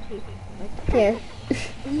cheap. Like, Yeah.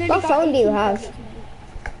 What phone do you have?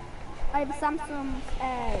 I have a Samsung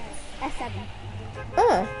S7.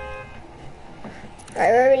 Oh. Alright,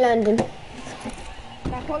 where are we landing?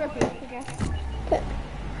 That colorful, I guess.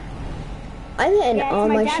 I'm hitting Yeah, all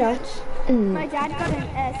my dad, shots. My dad got a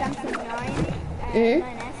Samsung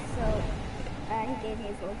 9S, so he gave me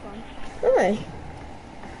his old phone. Alright.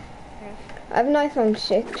 Yeah. I have an iPhone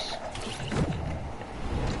 6.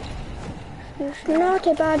 It's not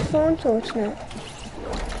a bad phone, so it's not.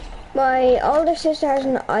 My older sister has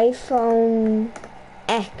an iPhone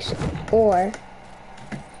X or...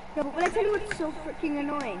 No, but will I tell you what's so freaking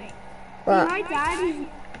annoying? What? See, my dad,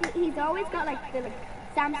 he's always got like the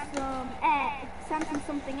Samsung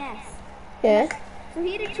something S. Yeah? So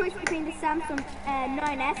he had a choice between the Samsung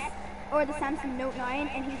 9S or the Samsung Note 9,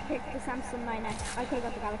 and he picked the Samsung 9S. I could have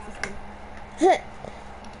got the Galaxy screen.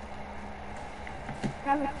 And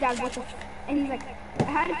I was like, Dad, what the And he's like, I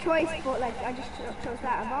had a choice, but like I just chose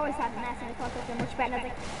that. I've always had an S, and I thought that they're much better. And I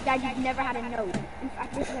was like, Dad, you've never had a no. In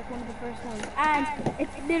fact, this is like one of the first ones, and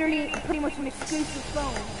it's literally pretty much an exclusive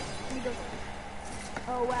phone. And he goes,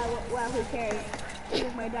 oh well, who cares?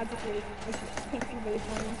 Because my dad just really thinks he's really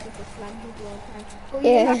funny and just like slang people all the time. But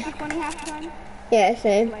he's actually funny half the time. Yeah,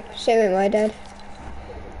 same. Like, same with my dad.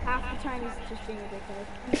 Half the time he's just being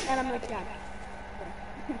ridiculous. And I'm like, Dad.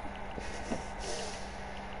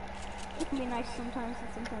 It can be nice sometimes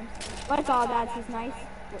and sometimes. Like all dads is nice.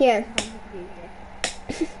 Yeah. Sometimes it can be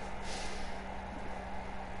a dick.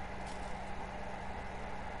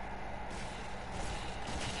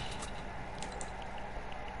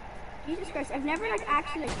 Jesus Christ, I've never like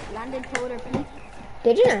actually like landed Polar Peak.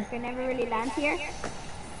 Did you know? I never really land here.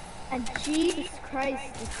 And Jesus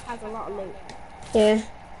Christ, this has a lot of loot. Yeah.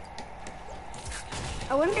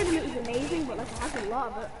 I wouldn't say the loot is amazing, but like it has a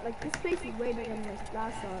lot of it. Like this place is way bigger than this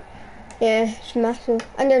last saw it. Yeah, it's massive.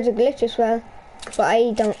 And there's a glitch as well. But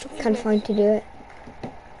I can't find to do it.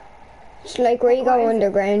 It's like where you go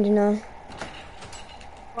underground and all.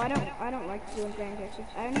 Well, I don't like to do underground glitches.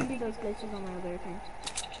 I only do those glitches on my other account.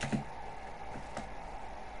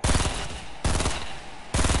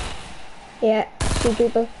 Yeah, 2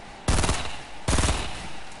 people.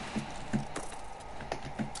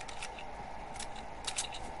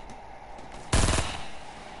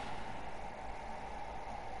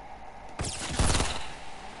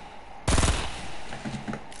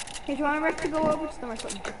 Hey, do you want a rift to go over to them or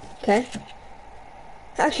something? Okay.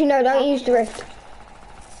 Actually, no, don't use the rift.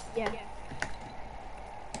 Yeah.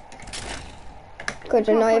 Good,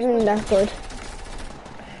 they're not even that good.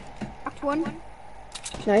 Act 1.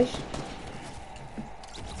 Nice.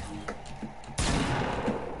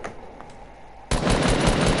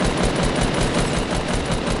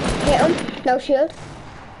 Hit him. No shield.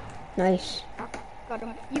 Nice. Oh, got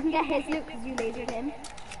him. You can get his loot because you lasered him.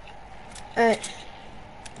 Alright.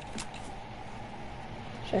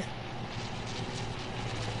 Sure.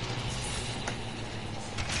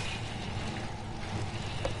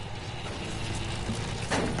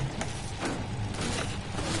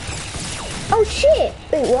 Oh shit!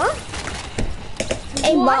 Wait, what?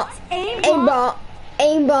 Aimbot. Aimbot.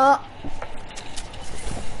 Aimbot.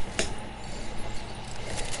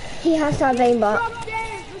 He has to have aimbot. Drop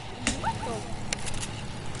dead. What the?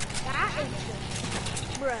 That is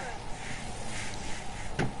bruh.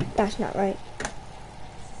 That's not right.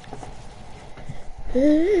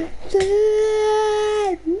 Jamie,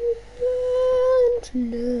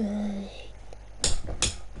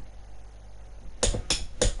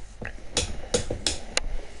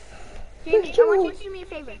 I want you to do me a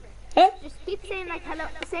favor. Huh? Just keep saying like hello.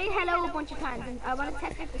 Say hello a bunch of times, and I want to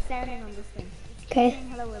test out the sounding on this thing. Okay. Saying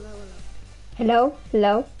hello, hello, hello.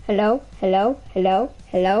 Hello, hello, hello, hello,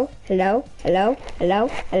 hello, hello, hello, hello,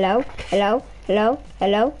 hello, hello,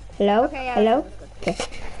 hello, hello, Okay, yeah, hello. that was good. Okay.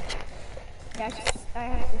 Yeah, it's just, I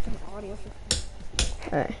have different audio system.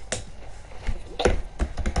 Alright.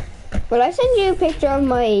 Will I send you a picture of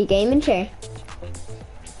my gaming chair?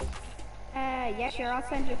 Yeah, sure. I'll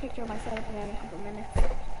send you a picture of my setup in a couple of minutes.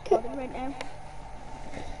 Got it right now.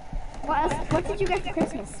 What else? What did you get for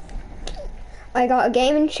Christmas? I got a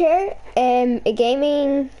gaming chair, a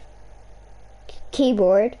gaming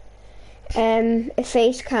keyboard, a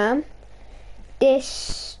face cam,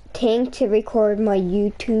 this thing to record my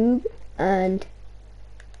YouTube, and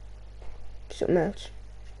something else.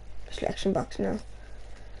 Selection box now.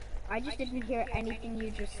 I just didn't hear anything you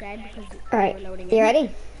just said because you Alright, were loading you it. ready?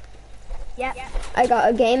 Yeah. I got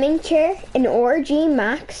a gaming chair, an RG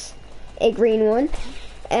Max, a green one,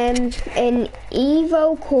 an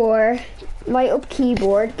Evo Core light up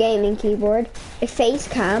keyboard, gaming keyboard, a face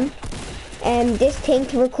cam, and this thing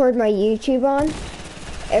to record my YouTube on,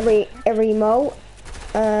 a remote,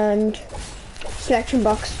 and selection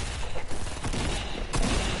box.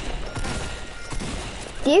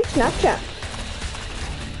 Do you have Snapchat?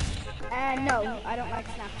 No, I don't like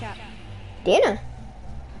Snapchat. Do you know?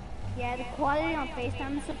 Yeah, the quality on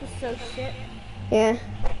FaceTime and stuff is so shit. Yeah.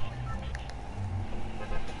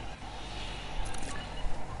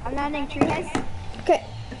 I'm landing treehouse. Okay.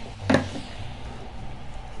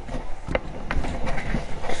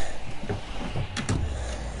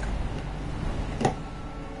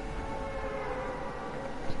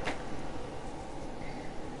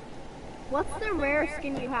 What's the rare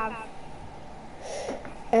skin you have?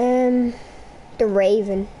 The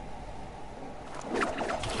Raven.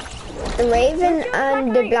 The Raven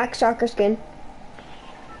and the black soccer skin.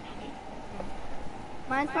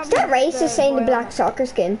 Mine's Is probably that racist saying the Royal black Mask. soccer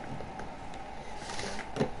skin?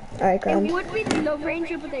 Alright, It grand. would be the Love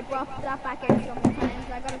Ranger, but they brought that back out so many times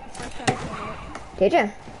because I got it the first time it came out. Did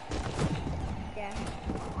you? Yeah.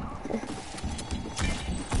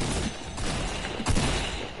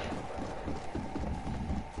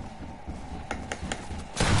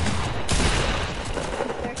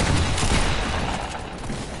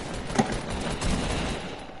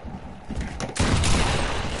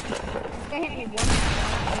 This guy hit me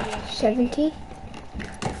once. 70.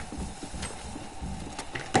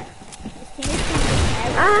 His teammates can get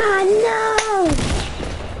out. Ah, no!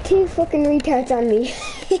 2 fucking retards on me.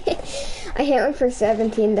 I hit one for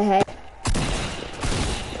 70 in the head.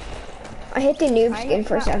 I hit the noob skin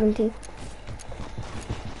for 70.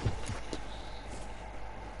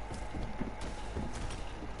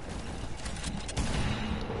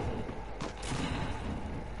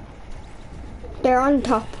 They're on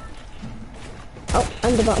top. Oh,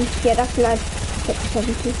 on the bottom. Yeah, that's the lad. Hit for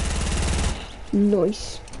 70.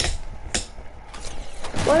 Nice.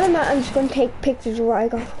 While I'm at, I'm just going to take pictures of what I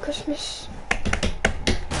got for Christmas.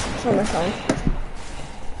 It's on my phone.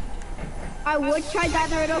 I would try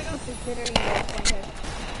gather it up, but considering it.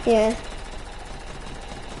 Yeah.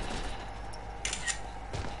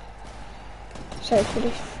 Sorry for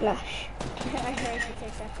this flash. I heard you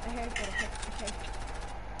take that. I heard you take.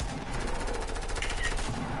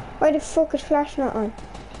 Why the fuck is flash not on?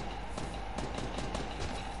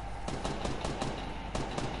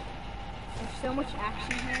 There's so much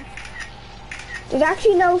action here. There's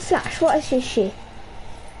actually no flash. What is this shit?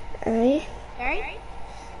 Alright. Sorry?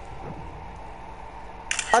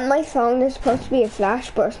 On my phone there's supposed to be a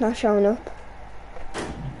flash, but it's not showing up.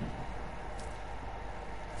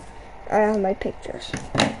 I have my pictures.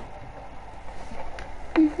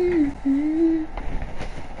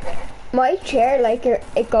 My chair, like,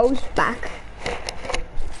 it goes back.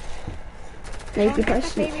 Like you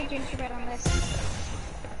press it. Favorite gingerbread on this.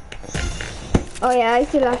 Oh yeah, I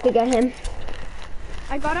still have to get him.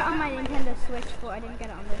 I got it on my Nintendo Switch, but I didn't get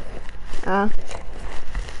it on this. Ah.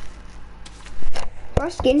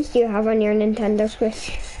 What skins do you have on your Nintendo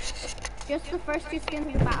Switch? Just the first 2 skins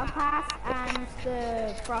of the Battle Pass and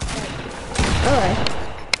the Frostbite. Alright.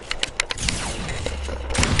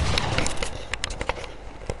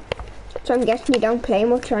 So I'm guessing you don't play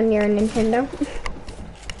much on your Nintendo?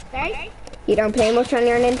 Sorry? You don't play much on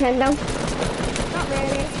your Nintendo? Not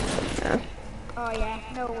really. Oh. Oh yeah,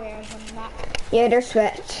 no wares on that. Yeah, they're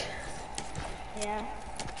sweat. Yeah.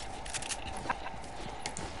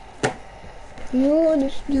 No,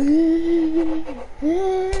 this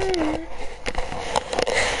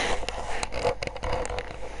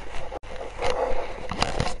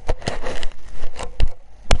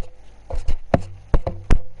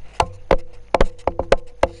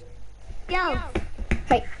Yo!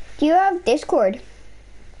 Hey, do you have Discord?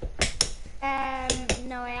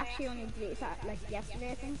 No, I actually only deleted that like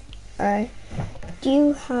yesterday, I think. Alright. Do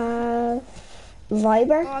you have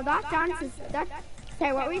Viber? Oh, that dance is that.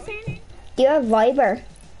 Sorry, what were you saying? Do you have Viber?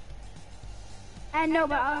 No,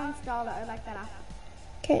 but I'll install it. I like that app.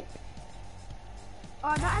 Okay.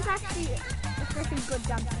 Oh, that is actually a freaking good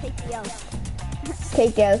dance. Take the L.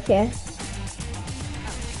 Take the elf, yeah.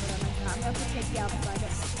 I'm going to take the L beside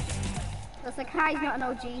it. So it's like, hi, he's not an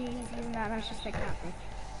OG. He's using that, and I was just like, happy.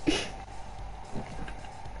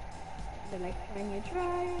 They're like, when you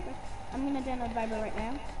try. I'm gonna download Viber right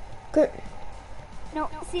now. Good. No,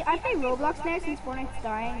 see, I play Roblox now since Fortnite's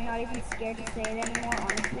dying. I'm not even scared to say it anymore,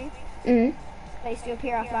 honestly. I used to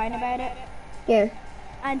appear offline about it. Yeah.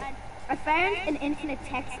 And I found an infinite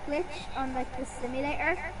text glitch on like the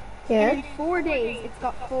simulator. Yeah. And in 4 days, it's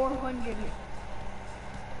got 400.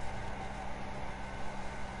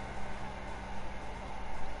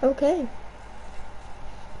 Okay.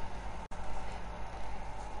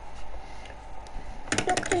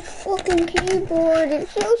 Look at this fucking keyboard.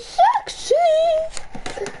 It's so sexy.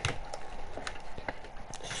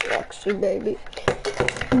 Sexy, baby.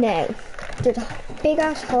 Now, there's a big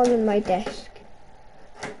ass hole in my desk.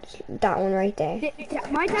 That one right there.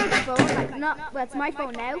 My dad's phone, like well, it's my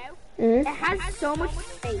phone now. It has so much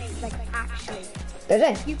space, like actually. Does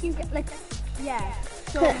it? You can get like, yeah,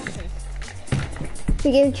 so much space.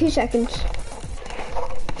 We give it 2 seconds.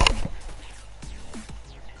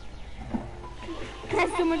 Has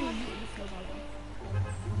so much.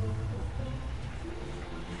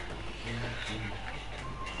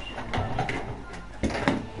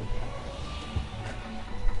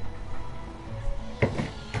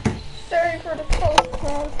 Sorry for the post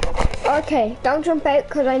call. Okay, don't jump out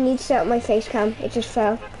because I need to set up my face cam. It just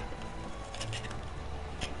fell.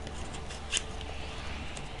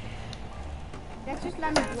 Let's just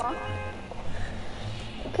land the block.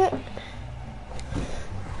 Okay.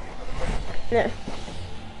 No.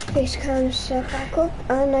 face cam set back up,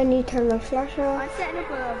 and I need to turn my flash off. I'm setting up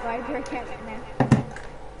a Viber account now.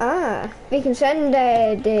 Ah, we can send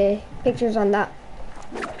the pictures on that.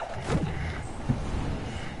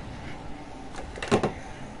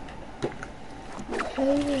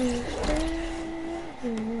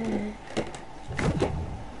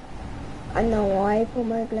 I know why I put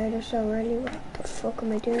my glider so early. What the fuck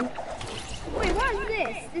am I doing? Wait, what is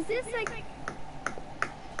this? Is this like...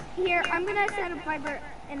 Here, I'm gonna set up Viber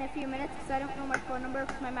in a few minutes because I don't know my phone number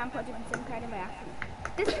because my mom put a different SIM card in by accident.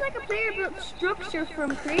 This is like a player built structure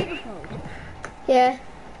from creative mode. Yeah.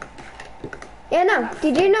 Yeah, no.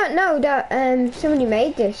 Did you not know that somebody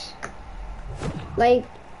made this? Like,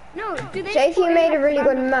 No, do they say if you made a really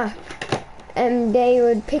good map, they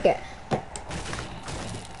would pick it.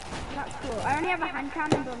 That's cool. I only have a hand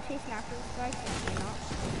cannon, but I'm chasing after this guy, so you're not.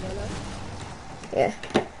 YOLO. Yeah.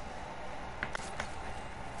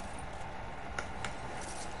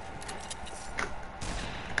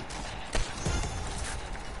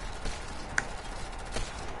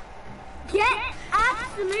 Get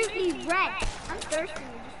absolutely wrecked. I'm thirsty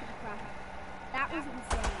just for the crap. That was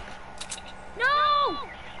insane. No!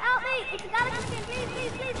 Help me! It's a galaxy skin.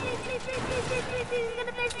 Please, please, please, please, please, please, please, please, please, please. He's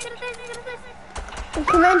gonna thirst, he's gonna thirst, he's gonna thirst.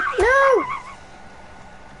 Come in. No!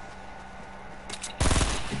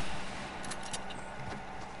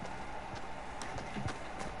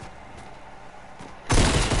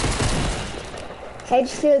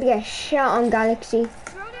 Hedgefield gets shot on Galaxy.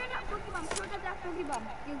 Throw down that Pokebomb, throw down that Pokebomb.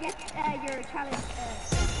 You'll get your challenge.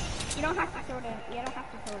 You don't have to throw it, you don't have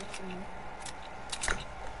to throw it to me.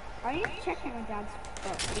 I need to check my dad's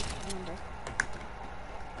number.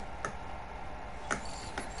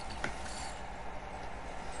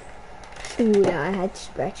 Ooh, I had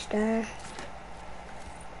stretch there.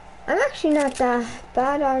 I'm actually not that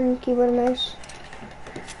bad on keyboard and mouse.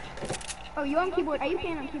 Oh, you on keyboard? Are you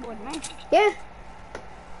playing on keyboard and mouse? Yeah.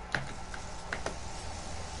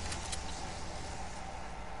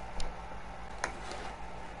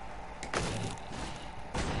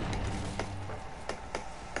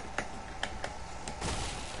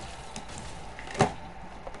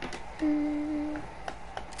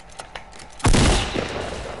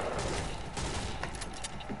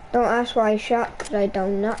 Don't ask why I shot, because I do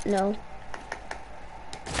not know.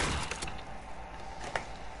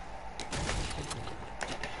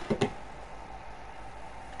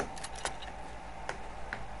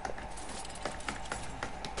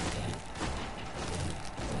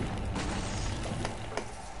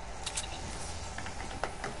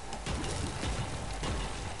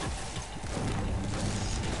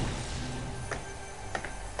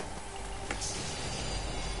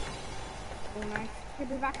 Oh, nice. He'll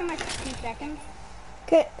be back in like 2 seconds.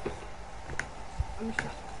 Okay. I'm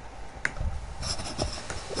sure.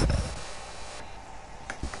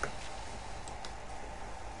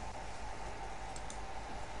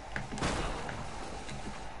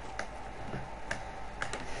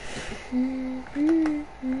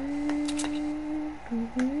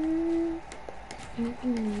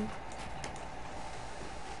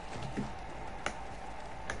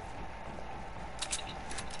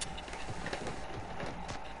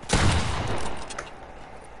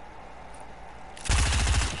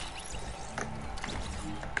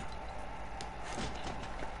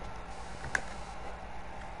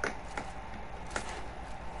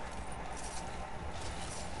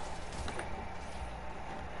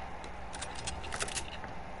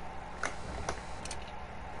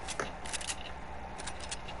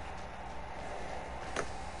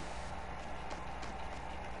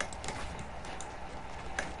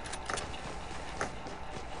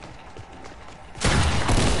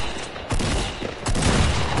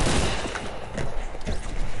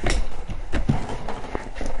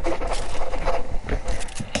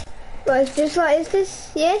 What is this? What is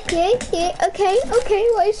this? Yeah, yeah, yeah. Okay, okay.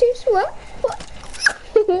 What is this? What?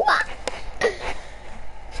 What?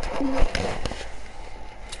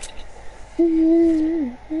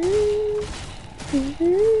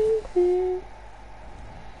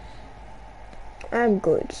 I'm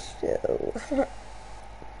good, so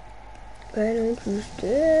why don't you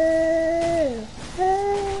stay?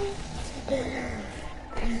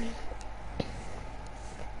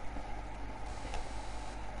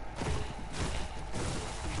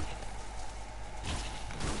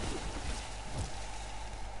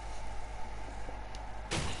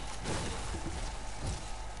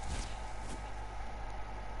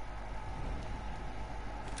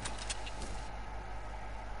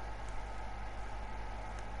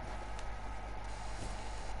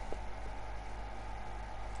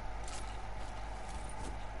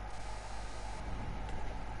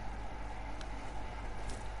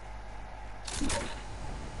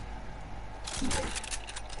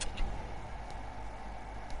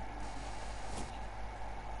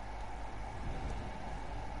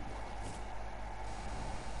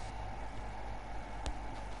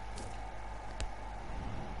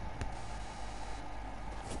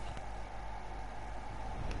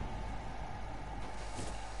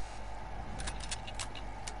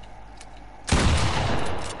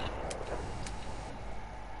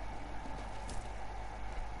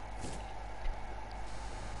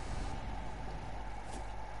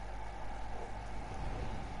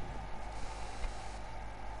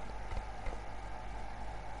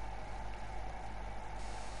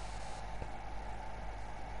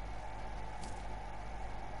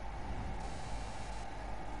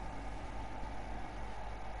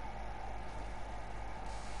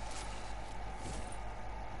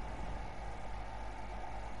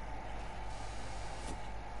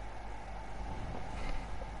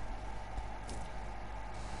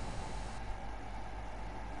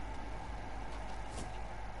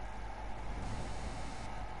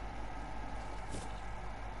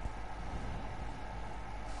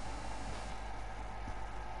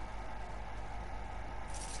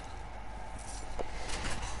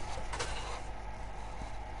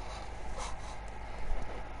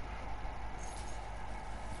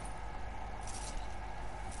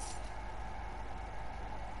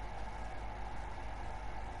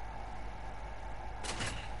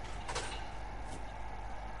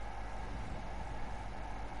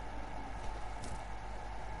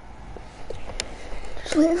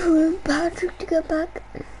 Just wait for Patrick to get back.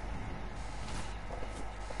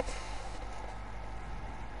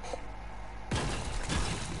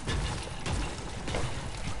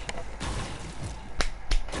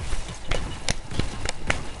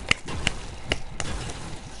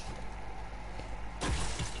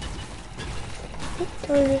 What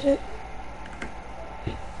time is it?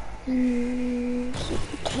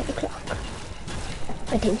 10 o'clock,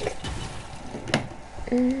 I think.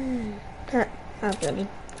 Bloody.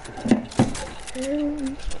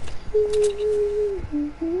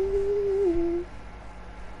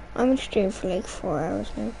 I'm gonna stream for like 4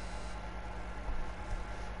 hours now.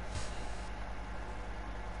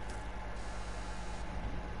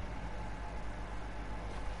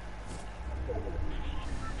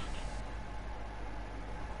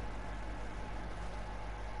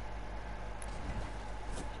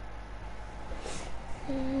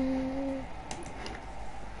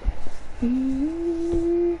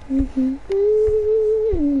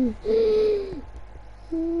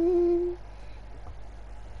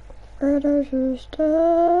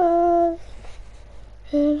 Stuff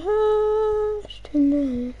it has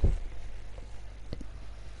tonight.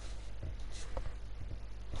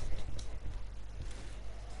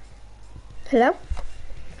 Hello?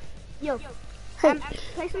 Yo. Hi.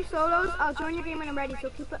 Play some solos. I'll join your game when I'm ready, so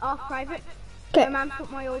keep it off private. Okay. My mom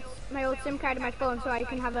put my old SIM card in my phone so I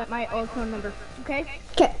can have my old phone number. Okay?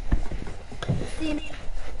 Okay. See you.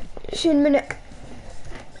 See you in a minute.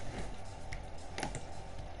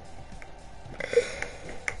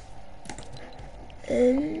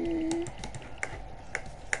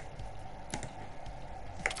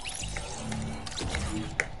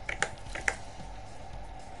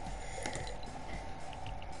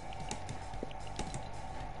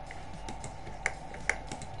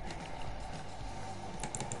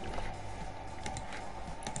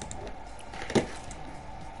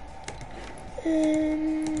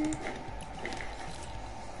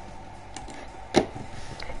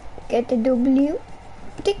 Get the W,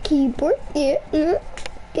 the keyboard, yeah.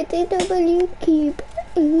 Get the W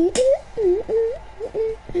keyboard.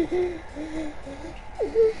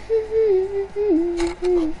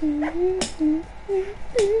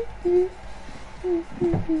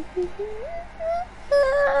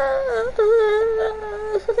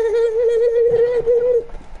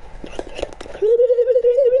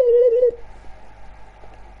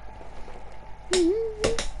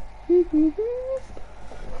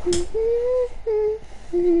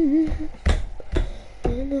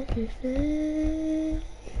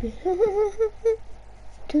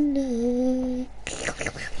 Tonight.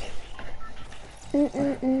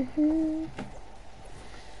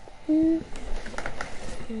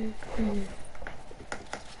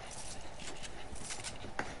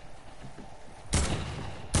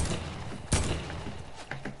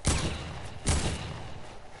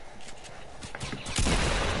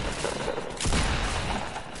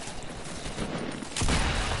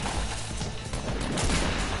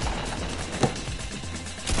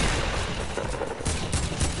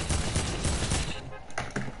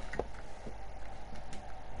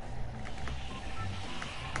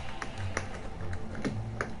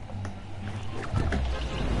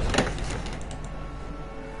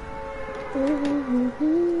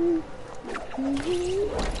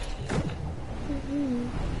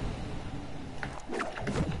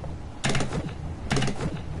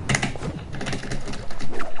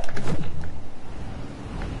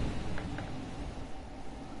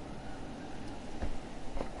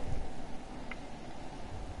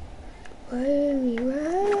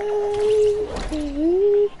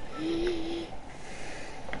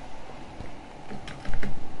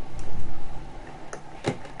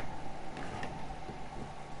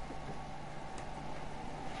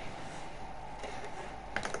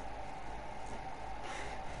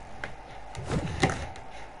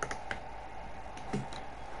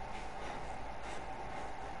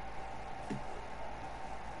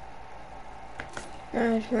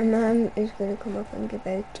 My mom is gonna come up and give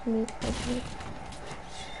out to me probably.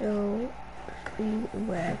 So be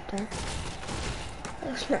aware of that.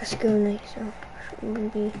 It's not school night, so it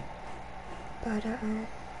wouldn't be bad at all.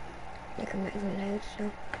 Like I'm not even loud,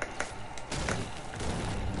 so.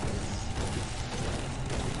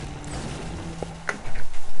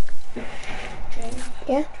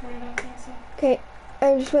 Yeah? Okay,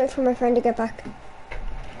 I'm just waiting for my friend to get back.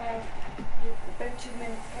 About 2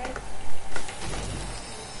 minutes, okay?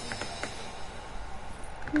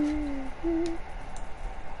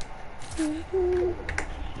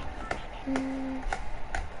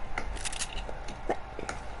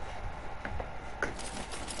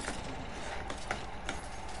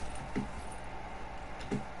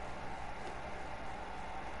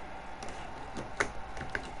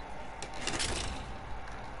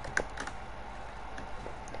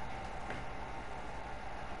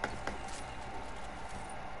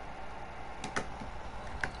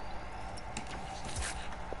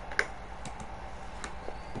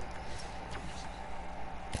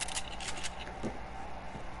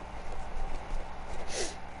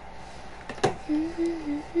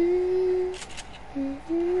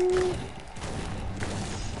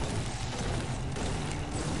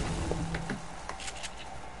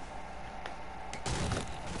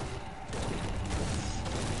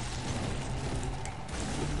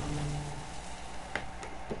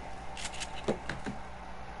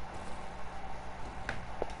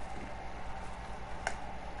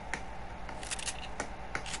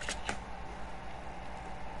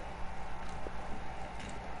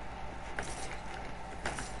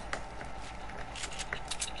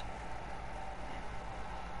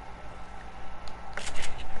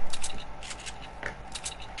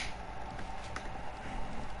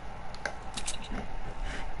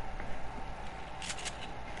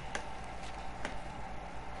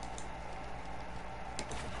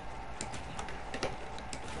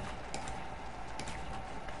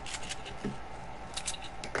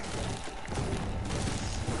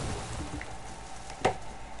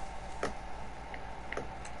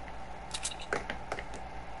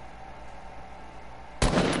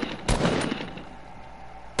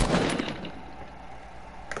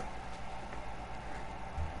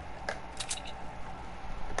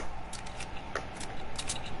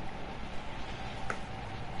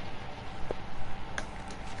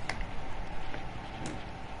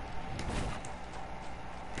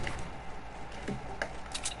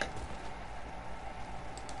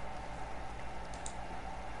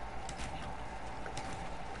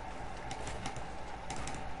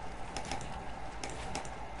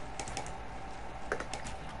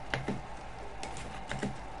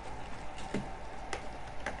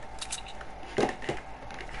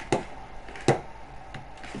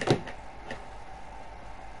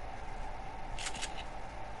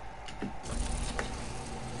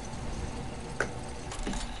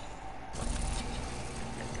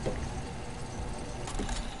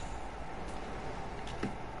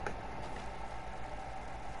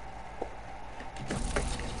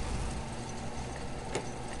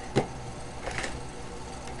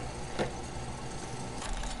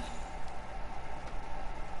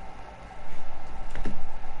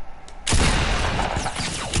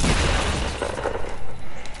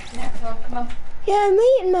 Come on. Yeah, I'm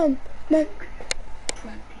waiting, Mum. Mum.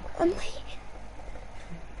 I'm waiting.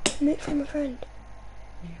 I'm waiting for my friend.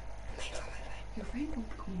 Yeah. I'm waiting for my friend. Your friend won't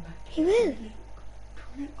be coming back. He will.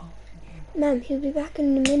 Turn it off in here. Mum, he'll be back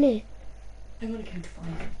in a minute. I'm gonna count to 5.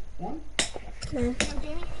 1. Mum.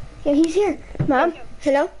 Yeah, he's here. Mum.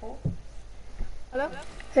 Hello? Hello?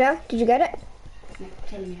 Hello? Did you get it?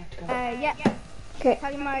 Tell me you have to go. Yeah. Okay.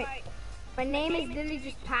 Tell you my name is literally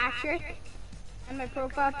just Patrick, and my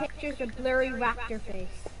profile picture is a blurry raptor face.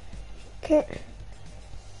 Okay.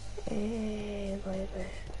 And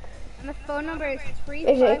the phone number is 3.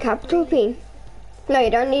 Is it a capital P? No, you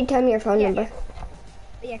don't need to tell me your phone Yeah. number.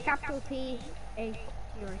 Yeah, capital P, A,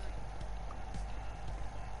 yours.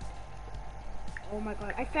 Oh my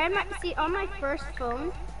god. I found my, see, on my first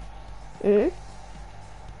phone, Mm.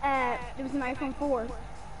 there was an iPhone 4.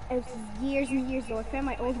 It was years and years ago. I found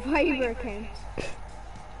my old Viber account.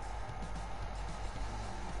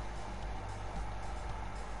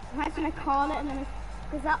 Imagine I call it and then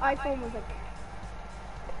because that iPhone was like,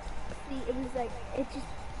 see, it was like, it just,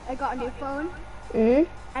 I got a new phone Mm. and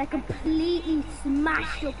I completely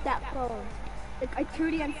smashed up that phone. Like I threw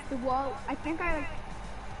it against the wall. I think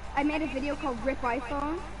I made a video called Rip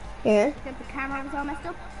iPhone. Yeah. Except the camera was all messed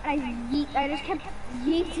up, and I just kept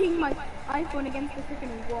yeeting my iPhone against the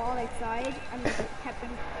freaking wall outside, and it kept.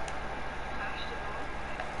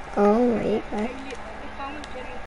 Oh my god. The phone was